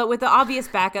 But with the obvious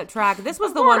backup track, this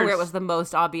was the one where it was the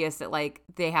most obvious that, like,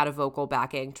 they had a vocal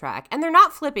backing track. And they're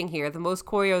not flipping here. The most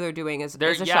choreo they're doing is a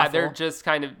shuffle. They're just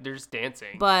they're just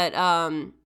dancing. But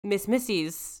Miss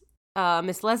Leslie's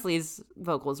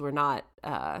vocals were not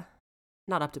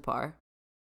up to par.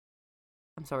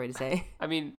 I'm sorry to say. I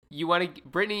mean,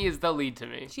 Brittany is the lead to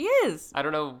me. She is. I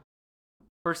don't know.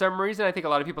 For some reason, I think a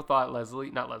lot of people thought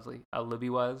Libby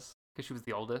was, because she was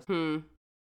the oldest.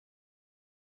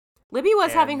 Libby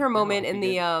was having her moment in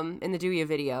the Duya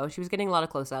video. She was getting a lot of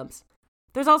close-ups.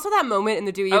 There's also that moment in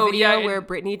the Duya video where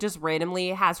Brittany just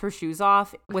randomly has her shoes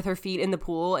off with her feet in the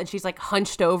pool, and she's like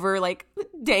hunched over, like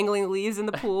dangling leaves in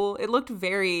the pool. It looked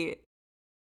very,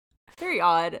 very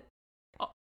odd.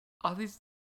 All these,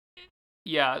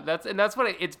 that's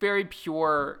what it's very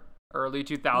pure early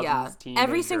 2000s teen.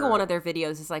 Every single one of their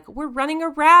videos is like, we're running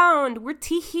around, we're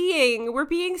tee-heeing, we're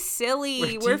being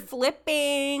silly, we're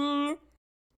flipping.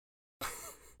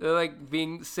 They're like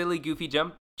being silly, goofy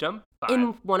jump.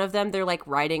 In one of them, they're like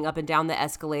riding up and down the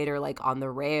escalator, like on the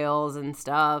rails and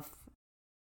stuff.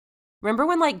 Remember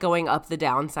when like going up the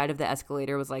downside of the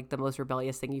escalator was like the most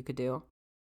rebellious thing you could do?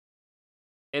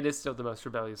 It is still the most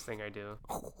rebellious thing I do.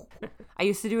 I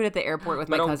used to do it at the airport with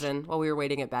my cousin while we were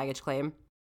waiting at baggage claim.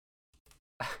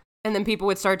 And then people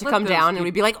would start to come down and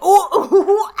we'd be like,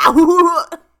 oh.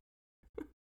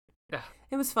 Yeah.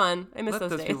 It was fun. I miss Let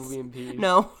those those days. people be in peace.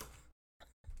 No.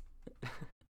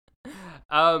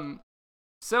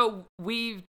 So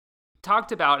we've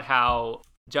talked about how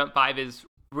Jump5 is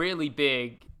really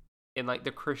big in like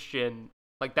the Christian,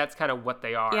 like that's kind of what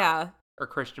they are. Yeah. Or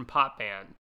Christian pop band.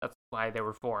 That's why they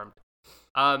were formed.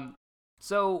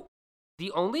 So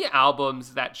the only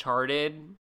albums that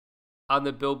charted on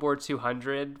the Billboard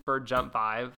 200 for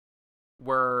Jump5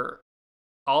 were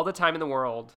All the Time in the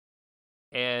World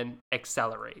and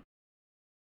Accelerate.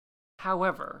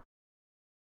 However,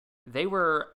 they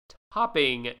were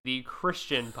topping the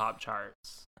Christian pop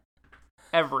charts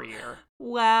every year.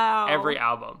 Wow. Every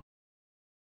album.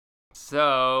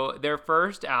 So their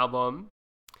first album,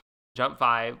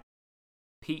 Jump5,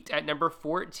 peaked at number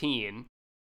 14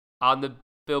 on the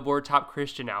Billboard Top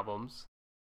Christian Albums.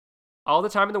 All the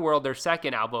Time in the World, their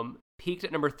second album, peaked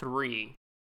at number 3,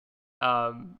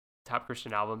 Top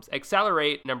Christian Albums.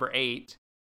 Accelerate, number 8.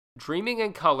 Dreaming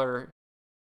in Color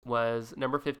was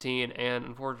number 15, and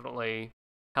unfortunately,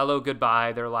 Hello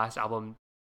Goodbye, their last album,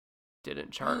 didn't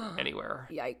chart anywhere.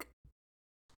 Yike.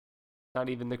 Not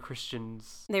even the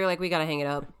Christians. They were like, we gotta hang it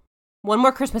up. One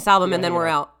more Christmas album and then we're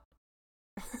out.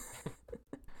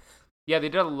 Yeah, they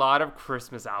did a lot of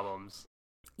Christmas albums.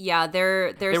 Yeah,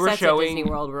 their sets at Disney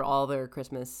World were all their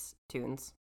Christmas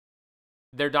tunes.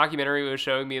 Their documentary was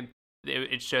showing me,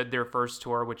 it showed their first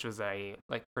tour, which was a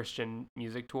like Christian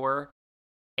music tour,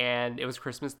 and it was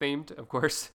Christmas themed, of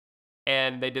course.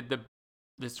 And they did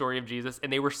the story of Jesus,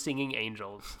 and they were singing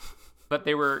angels, but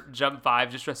they were Jump5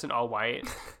 just dressed in all white,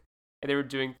 and they were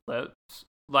doing flips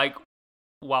like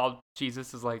while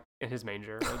Jesus is like in his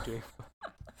manger, like doing.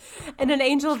 And an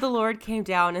angel of the Lord came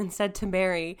down and said to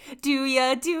Mary, do you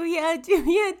love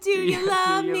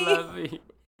me? Love me?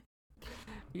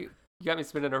 You got me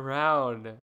spinning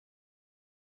around.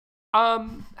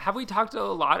 Have we talked a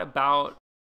lot about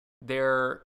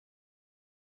their...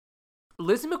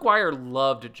 Lizzie McGuire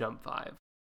loved Jump5.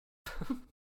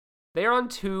 They're on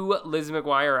 2 Lizzie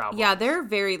McGuire albums. Yeah, they're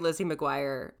very Lizzie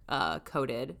McGuire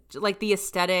coded. Like the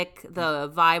aesthetic,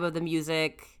 the vibe of the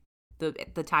music...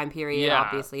 The time period,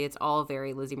 obviously, it's all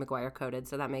very Lizzie McGuire coded,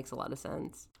 so that makes a lot of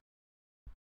sense.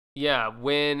 Yeah,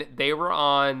 when they were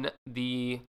on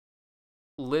the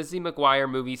Lizzie McGuire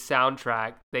movie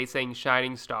soundtrack, they sang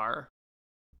Shining Star.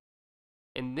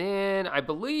 And then I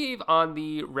believe on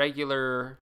the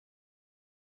regular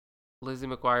Lizzie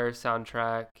McGuire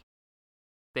soundtrack,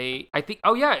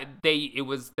 it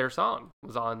was their song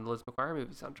was on Lizzie McGuire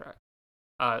movie soundtrack.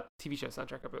 TV show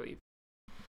soundtrack, I believe.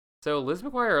 So Liz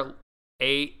McGuire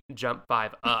ate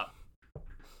Jump5 up,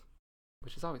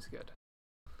 which is always good.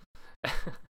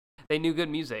 They knew good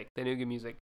music.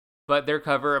 But their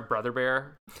cover of Brother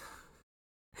Bear.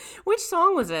 Which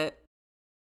song was it?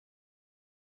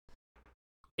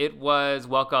 It was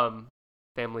Welcome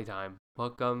Family Time.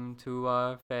 Welcome to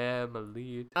our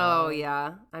family time. Oh,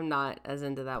 yeah. I'm not as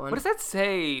into that one. What does that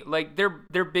say? Like, their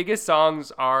biggest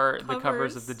songs are the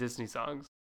covers of the Disney songs.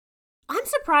 I'm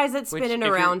surprised that Spinning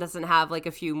Around doesn't have like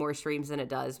a few more streams than it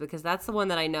does, because that's the one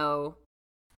that I know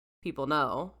people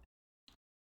know.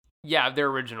 Yeah, their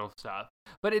original stuff.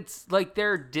 But it's like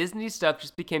their Disney stuff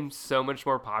just became so much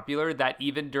more popular that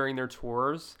even during their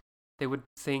tours, they would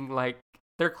sing like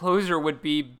their closer would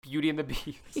be Beauty and the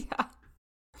Beast. Yeah.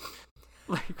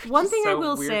 Like, one thing I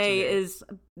will say is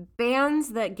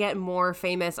bands that get more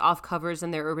famous off covers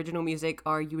than their original music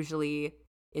are usually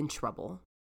in trouble.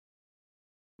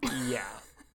 Yeah.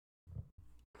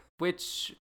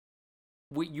 Which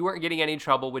you weren't getting any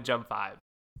trouble with Jump5.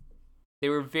 They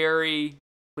were very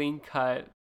clean cut,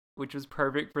 which was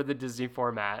perfect for the Disney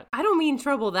format. I don't mean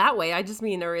trouble that way. I just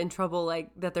mean they're in trouble like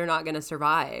that they're not going to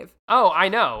survive. Oh, I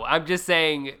know. I'm just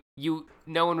saying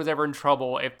no one was ever in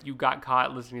trouble if you got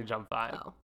caught listening to Jump5.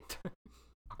 Oh.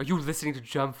 Are you listening to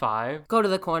Jump5? Go to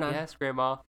the corner. Yes,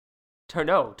 Grandma. Turn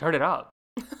it up.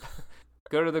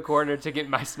 Go to the corner to get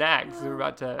my snacks. We're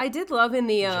about to. I did love in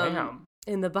the jam.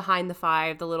 In the Behind the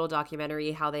Five, the little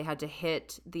documentary, how they had to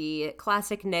hit the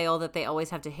classic nail that they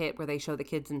always have to hit, where they show the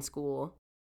kids in school.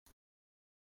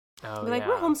 Oh, They're like,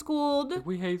 we're homeschooled.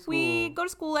 We hate school. We go to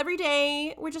school every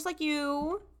day. We're just like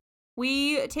you.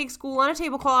 We take school on a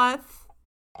tablecloth.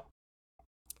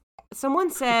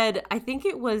 Someone said, I think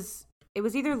it was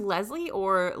either Leslie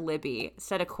or Libby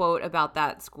said a quote about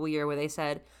that school year where they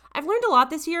said, I've learned a lot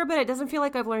this year, but it doesn't feel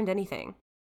like I've learned anything.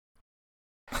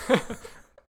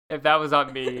 If that was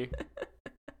on me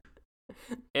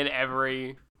in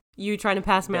every you trying to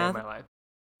pass day math of my life.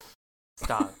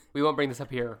 Stop. We won't bring this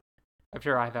up here. I'm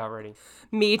sure I've already.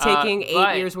 Me taking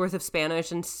 8 years worth of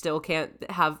Spanish and still can't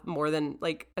have more than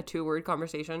like a 2-word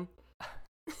conversation.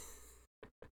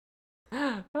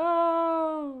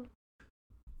 Oh.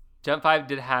 Jump5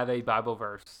 did have a Bible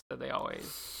verse that they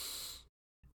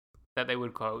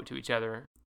would quote to each other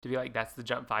to be like, that's the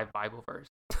Jump5 Bible verse.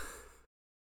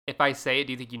 If I say it,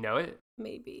 do you think you know it?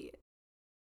 Maybe.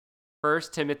 1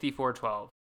 Timothy 4:12.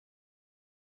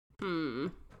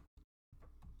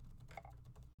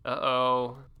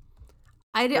 Uh-oh.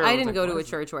 I didn't go to a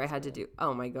church where I had to do...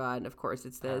 Oh my God, of course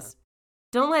it's this.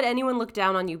 Don't let anyone look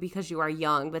down on you because you are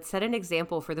young, but set an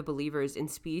example for the believers in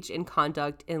speech, in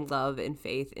conduct, in love, in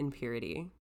faith, in purity.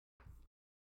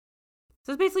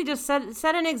 So it's basically just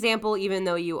set an example even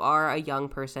though you are a young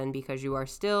person because you are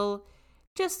still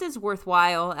just as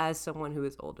worthwhile as someone who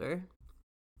is older.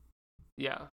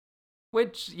 Yeah.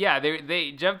 Which, yeah,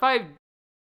 they Jump5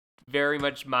 very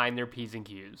much mind their P's and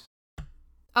Q's.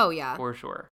 Oh, yeah. For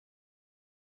sure.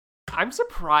 I'm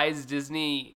surprised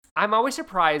Disney... I'm always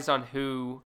surprised on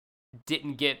who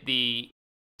didn't get the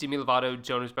Demi Lovato,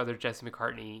 Jonas Brothers, Jesse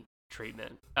McCartney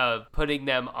treatment of putting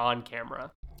them on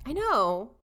camera. I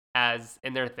know. As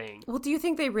in their thing. Well, do you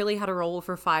think they really had a role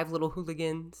for 5 little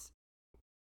hooligans?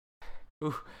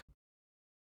 Ooh.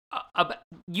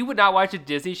 You would not watch a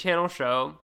Disney Channel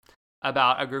show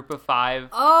about a group of 5.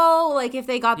 Oh, like if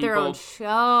they got people. Their own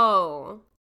show.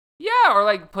 Yeah, or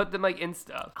like put them like in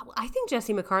stuff. I think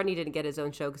Jesse McCartney didn't get his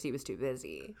own show because he was too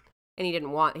busy, and he probably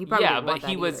didn't want that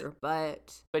either.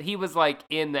 But he was like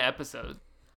in the episode.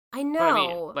 I know. I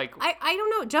mean, like I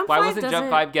don't know. Why wasn't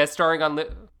Jump5 guest starring on?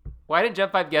 Why didn't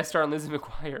Jump5 guest star on Lizzie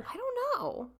McGuire? I don't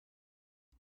know.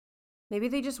 Maybe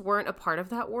they just weren't a part of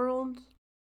that world.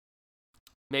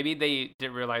 Maybe they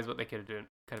didn't realize what they could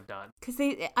have done. Because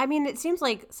it seems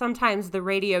like sometimes the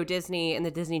Radio Disney and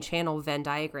the Disney Channel Venn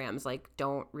diagrams like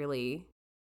don't really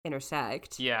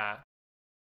intersect. Yeah.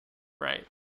 Right.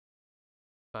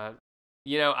 But,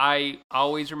 I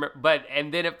always remember,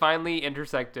 and then it finally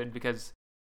intersected because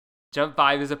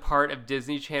Jump5 is a part of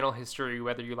Disney Channel history,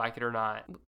 whether you like it or not,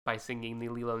 by singing the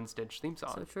Lilo and Stitch theme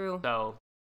song. So true. So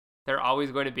they're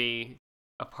always going to be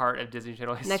a part of Disney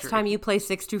Channel history. Next time you play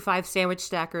 625 Sandwich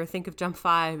Stacker, think of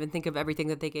Jump5 and think of everything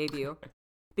that they gave you.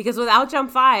 Because without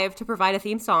Jump5 to provide a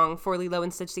theme song for Lilo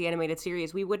and Stitch the animated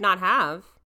series, we would not have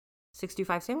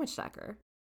 625 Sandwich Stacker.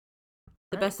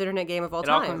 The best internet game of all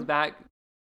time.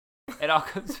 It all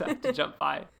comes back to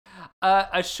Jump5.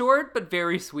 A short but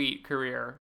very sweet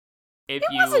career. It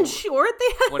wasn't short.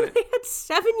 They had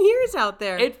 7 years out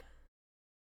there.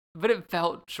 But it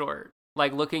felt short.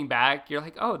 Like looking back, you're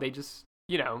like, oh, they just,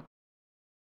 Jump5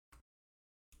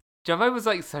 was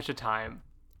like such a time.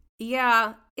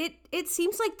 Yeah, it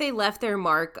seems like they left their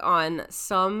mark on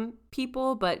some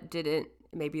people, but didn't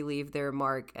maybe leave their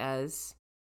mark as.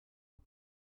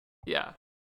 Yeah,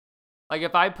 like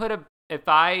if I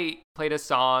played a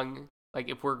song, like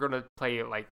if we're gonna play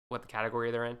like what the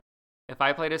category they're in, if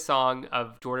I played a song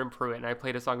of Jordan Pruitt and I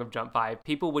played a song of Jump5,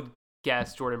 people would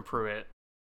guess Jordan Pruitt.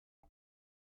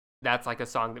 That's like a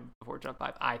song before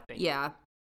Jump5, I think. Yeah.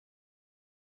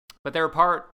 But they're a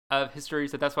part of history,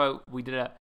 so that's why we did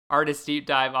a artist deep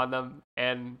dive on them.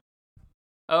 And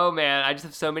oh man, I just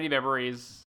have so many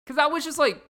memories. Because that was just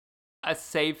like a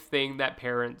safe thing that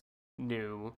parents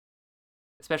knew.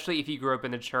 Especially if you grew up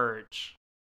in the church.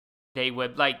 They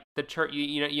would like the church,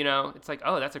 it's like,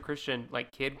 oh, that's a Christian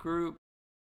like kid group.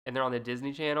 And they're on the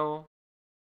Disney Channel.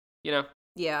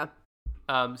 Yeah.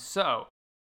 So,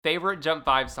 favorite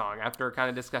Jump5 song after kind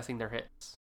of discussing their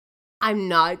hits? I'm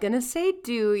not going to say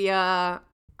Do Ya.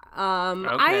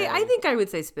 Okay. I think I would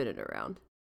say Spin It Around.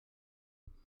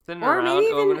 Spin It or Around. Maybe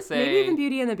even, I'm gonna say... maybe even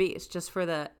Beauty and the Beast, just for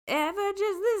the ever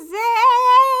just the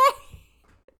same.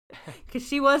 Because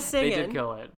she was singing. They did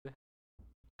kill it.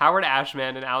 Howard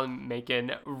Ashman and Alan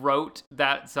Menken wrote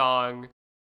that song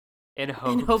in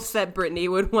hopes that Britney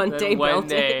would one day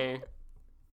belt it.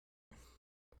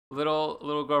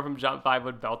 Little girl from Jump5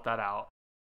 would belt that out.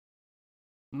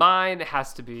 Mine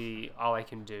has to be All I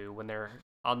Can Do when they're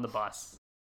on the bus.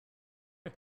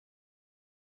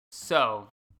 So,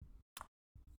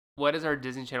 what is our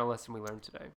Disney Channel lesson we learned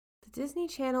today? The Disney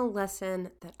Channel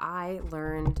lesson that I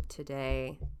learned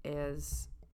today is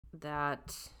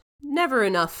that never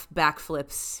enough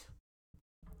backflips.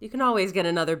 You can always get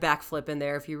another backflip in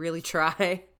there if you really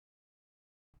try.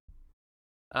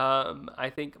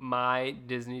 I think my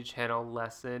Disney Channel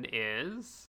lesson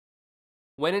is,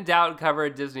 when in doubt, cover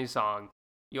a Disney song.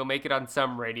 You'll make it on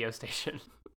some radio station.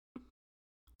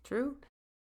 True.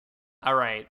 All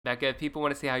right, Becca, if people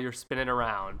want to see how you're spinning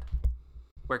around,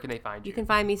 where can they find you? You can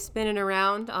find me spinning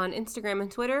around on Instagram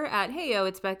and Twitter at Heyo,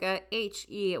 it's Becca,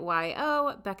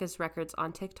 Heyo. Becca's Records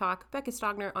on TikTok, Becca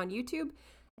Stogner on YouTube.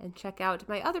 And check out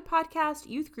my other podcast,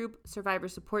 Youth Group Survivor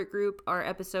Support Group. Our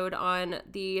episode on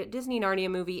the Disney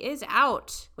Narnia movie is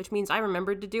out, which means I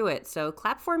remembered to do it. So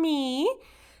clap for me,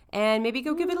 and maybe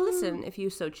go give it a listen if you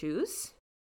so choose.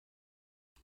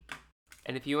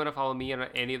 And if you want to follow me on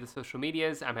any of the social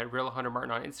medias, I'm at Real Hunter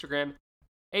Martin on Instagram,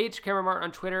 Cameron Martin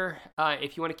on Twitter.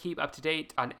 If you want to keep up to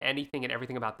date on anything and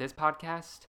everything about this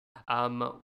podcast,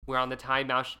 we're on the Time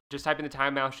Mouse. Just type in the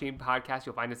Time Machine podcast.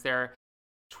 You'll find us there.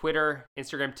 Twitter,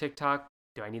 Instagram, TikTok.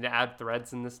 Do I need to add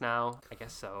threads in this now? I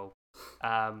guess so.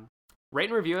 Rate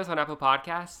and review us on Apple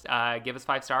Podcasts. Give us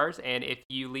 5 stars. And if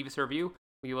you leave us a review,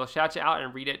 we will shout you out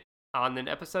and read it on an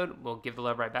episode. We'll give the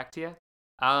love right back to you.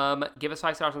 Give us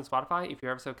 5 stars on Spotify if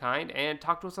you're ever so kind. And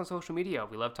talk to us on social media.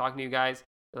 We love talking to you guys.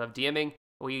 We love DMing.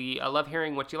 We love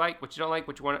hearing what you like, what you don't like,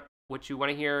 what you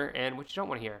want to hear, and what you don't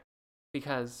want to hear.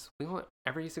 Because we want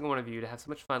every single one of you to have so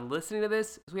much fun listening to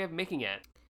this as we have making it.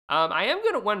 I am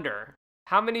going to wonder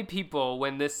how many people,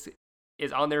 when this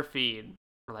is on their feed,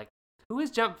 are like, who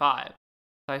is Jump5?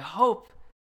 I hope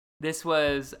this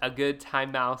was a good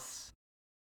Time Mouse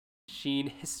Sheen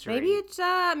history. Maybe it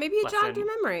jogged your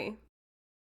memory.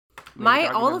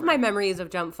 All of my memories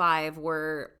of Jump5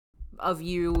 were of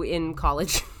you in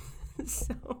college.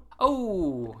 So.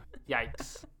 Oh,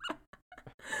 yikes.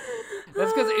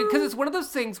 That's because it's one of those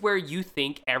things where you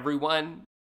think everyone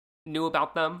knew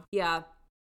about them. Yeah.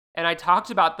 And I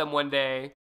talked about them one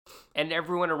day, and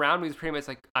everyone around me was pretty much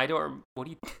like,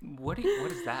 what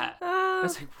is that? I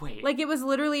was like, wait. Like, it was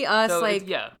literally us,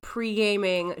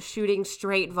 pre-gaming, shooting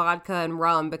straight vodka and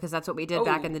rum, because that's what we did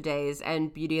back in the days,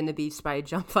 and Beauty and the Beast by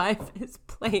Jump5 is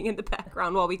playing in the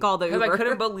background while we call the Uber. Because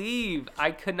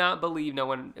I could not believe no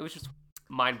one, it was just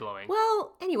mind-blowing.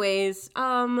 Well, anyways,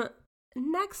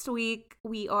 next week,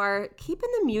 we are keeping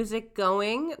the music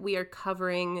going. We are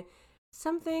covering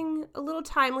something a little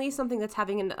timely, something that's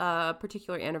having a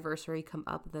particular anniversary come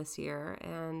up this year,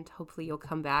 and hopefully you'll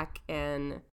come back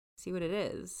and see what it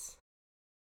is.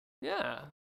 Yeah.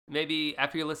 Maybe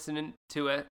after you're listening to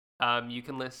it, you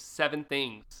can list 7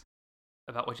 things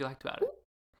about what you liked about it.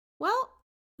 Well,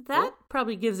 that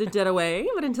probably gives it dead away,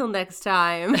 but until next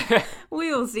time,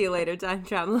 we will see you later, time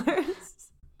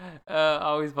travelers.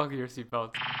 Always buckle your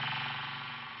seatbelts.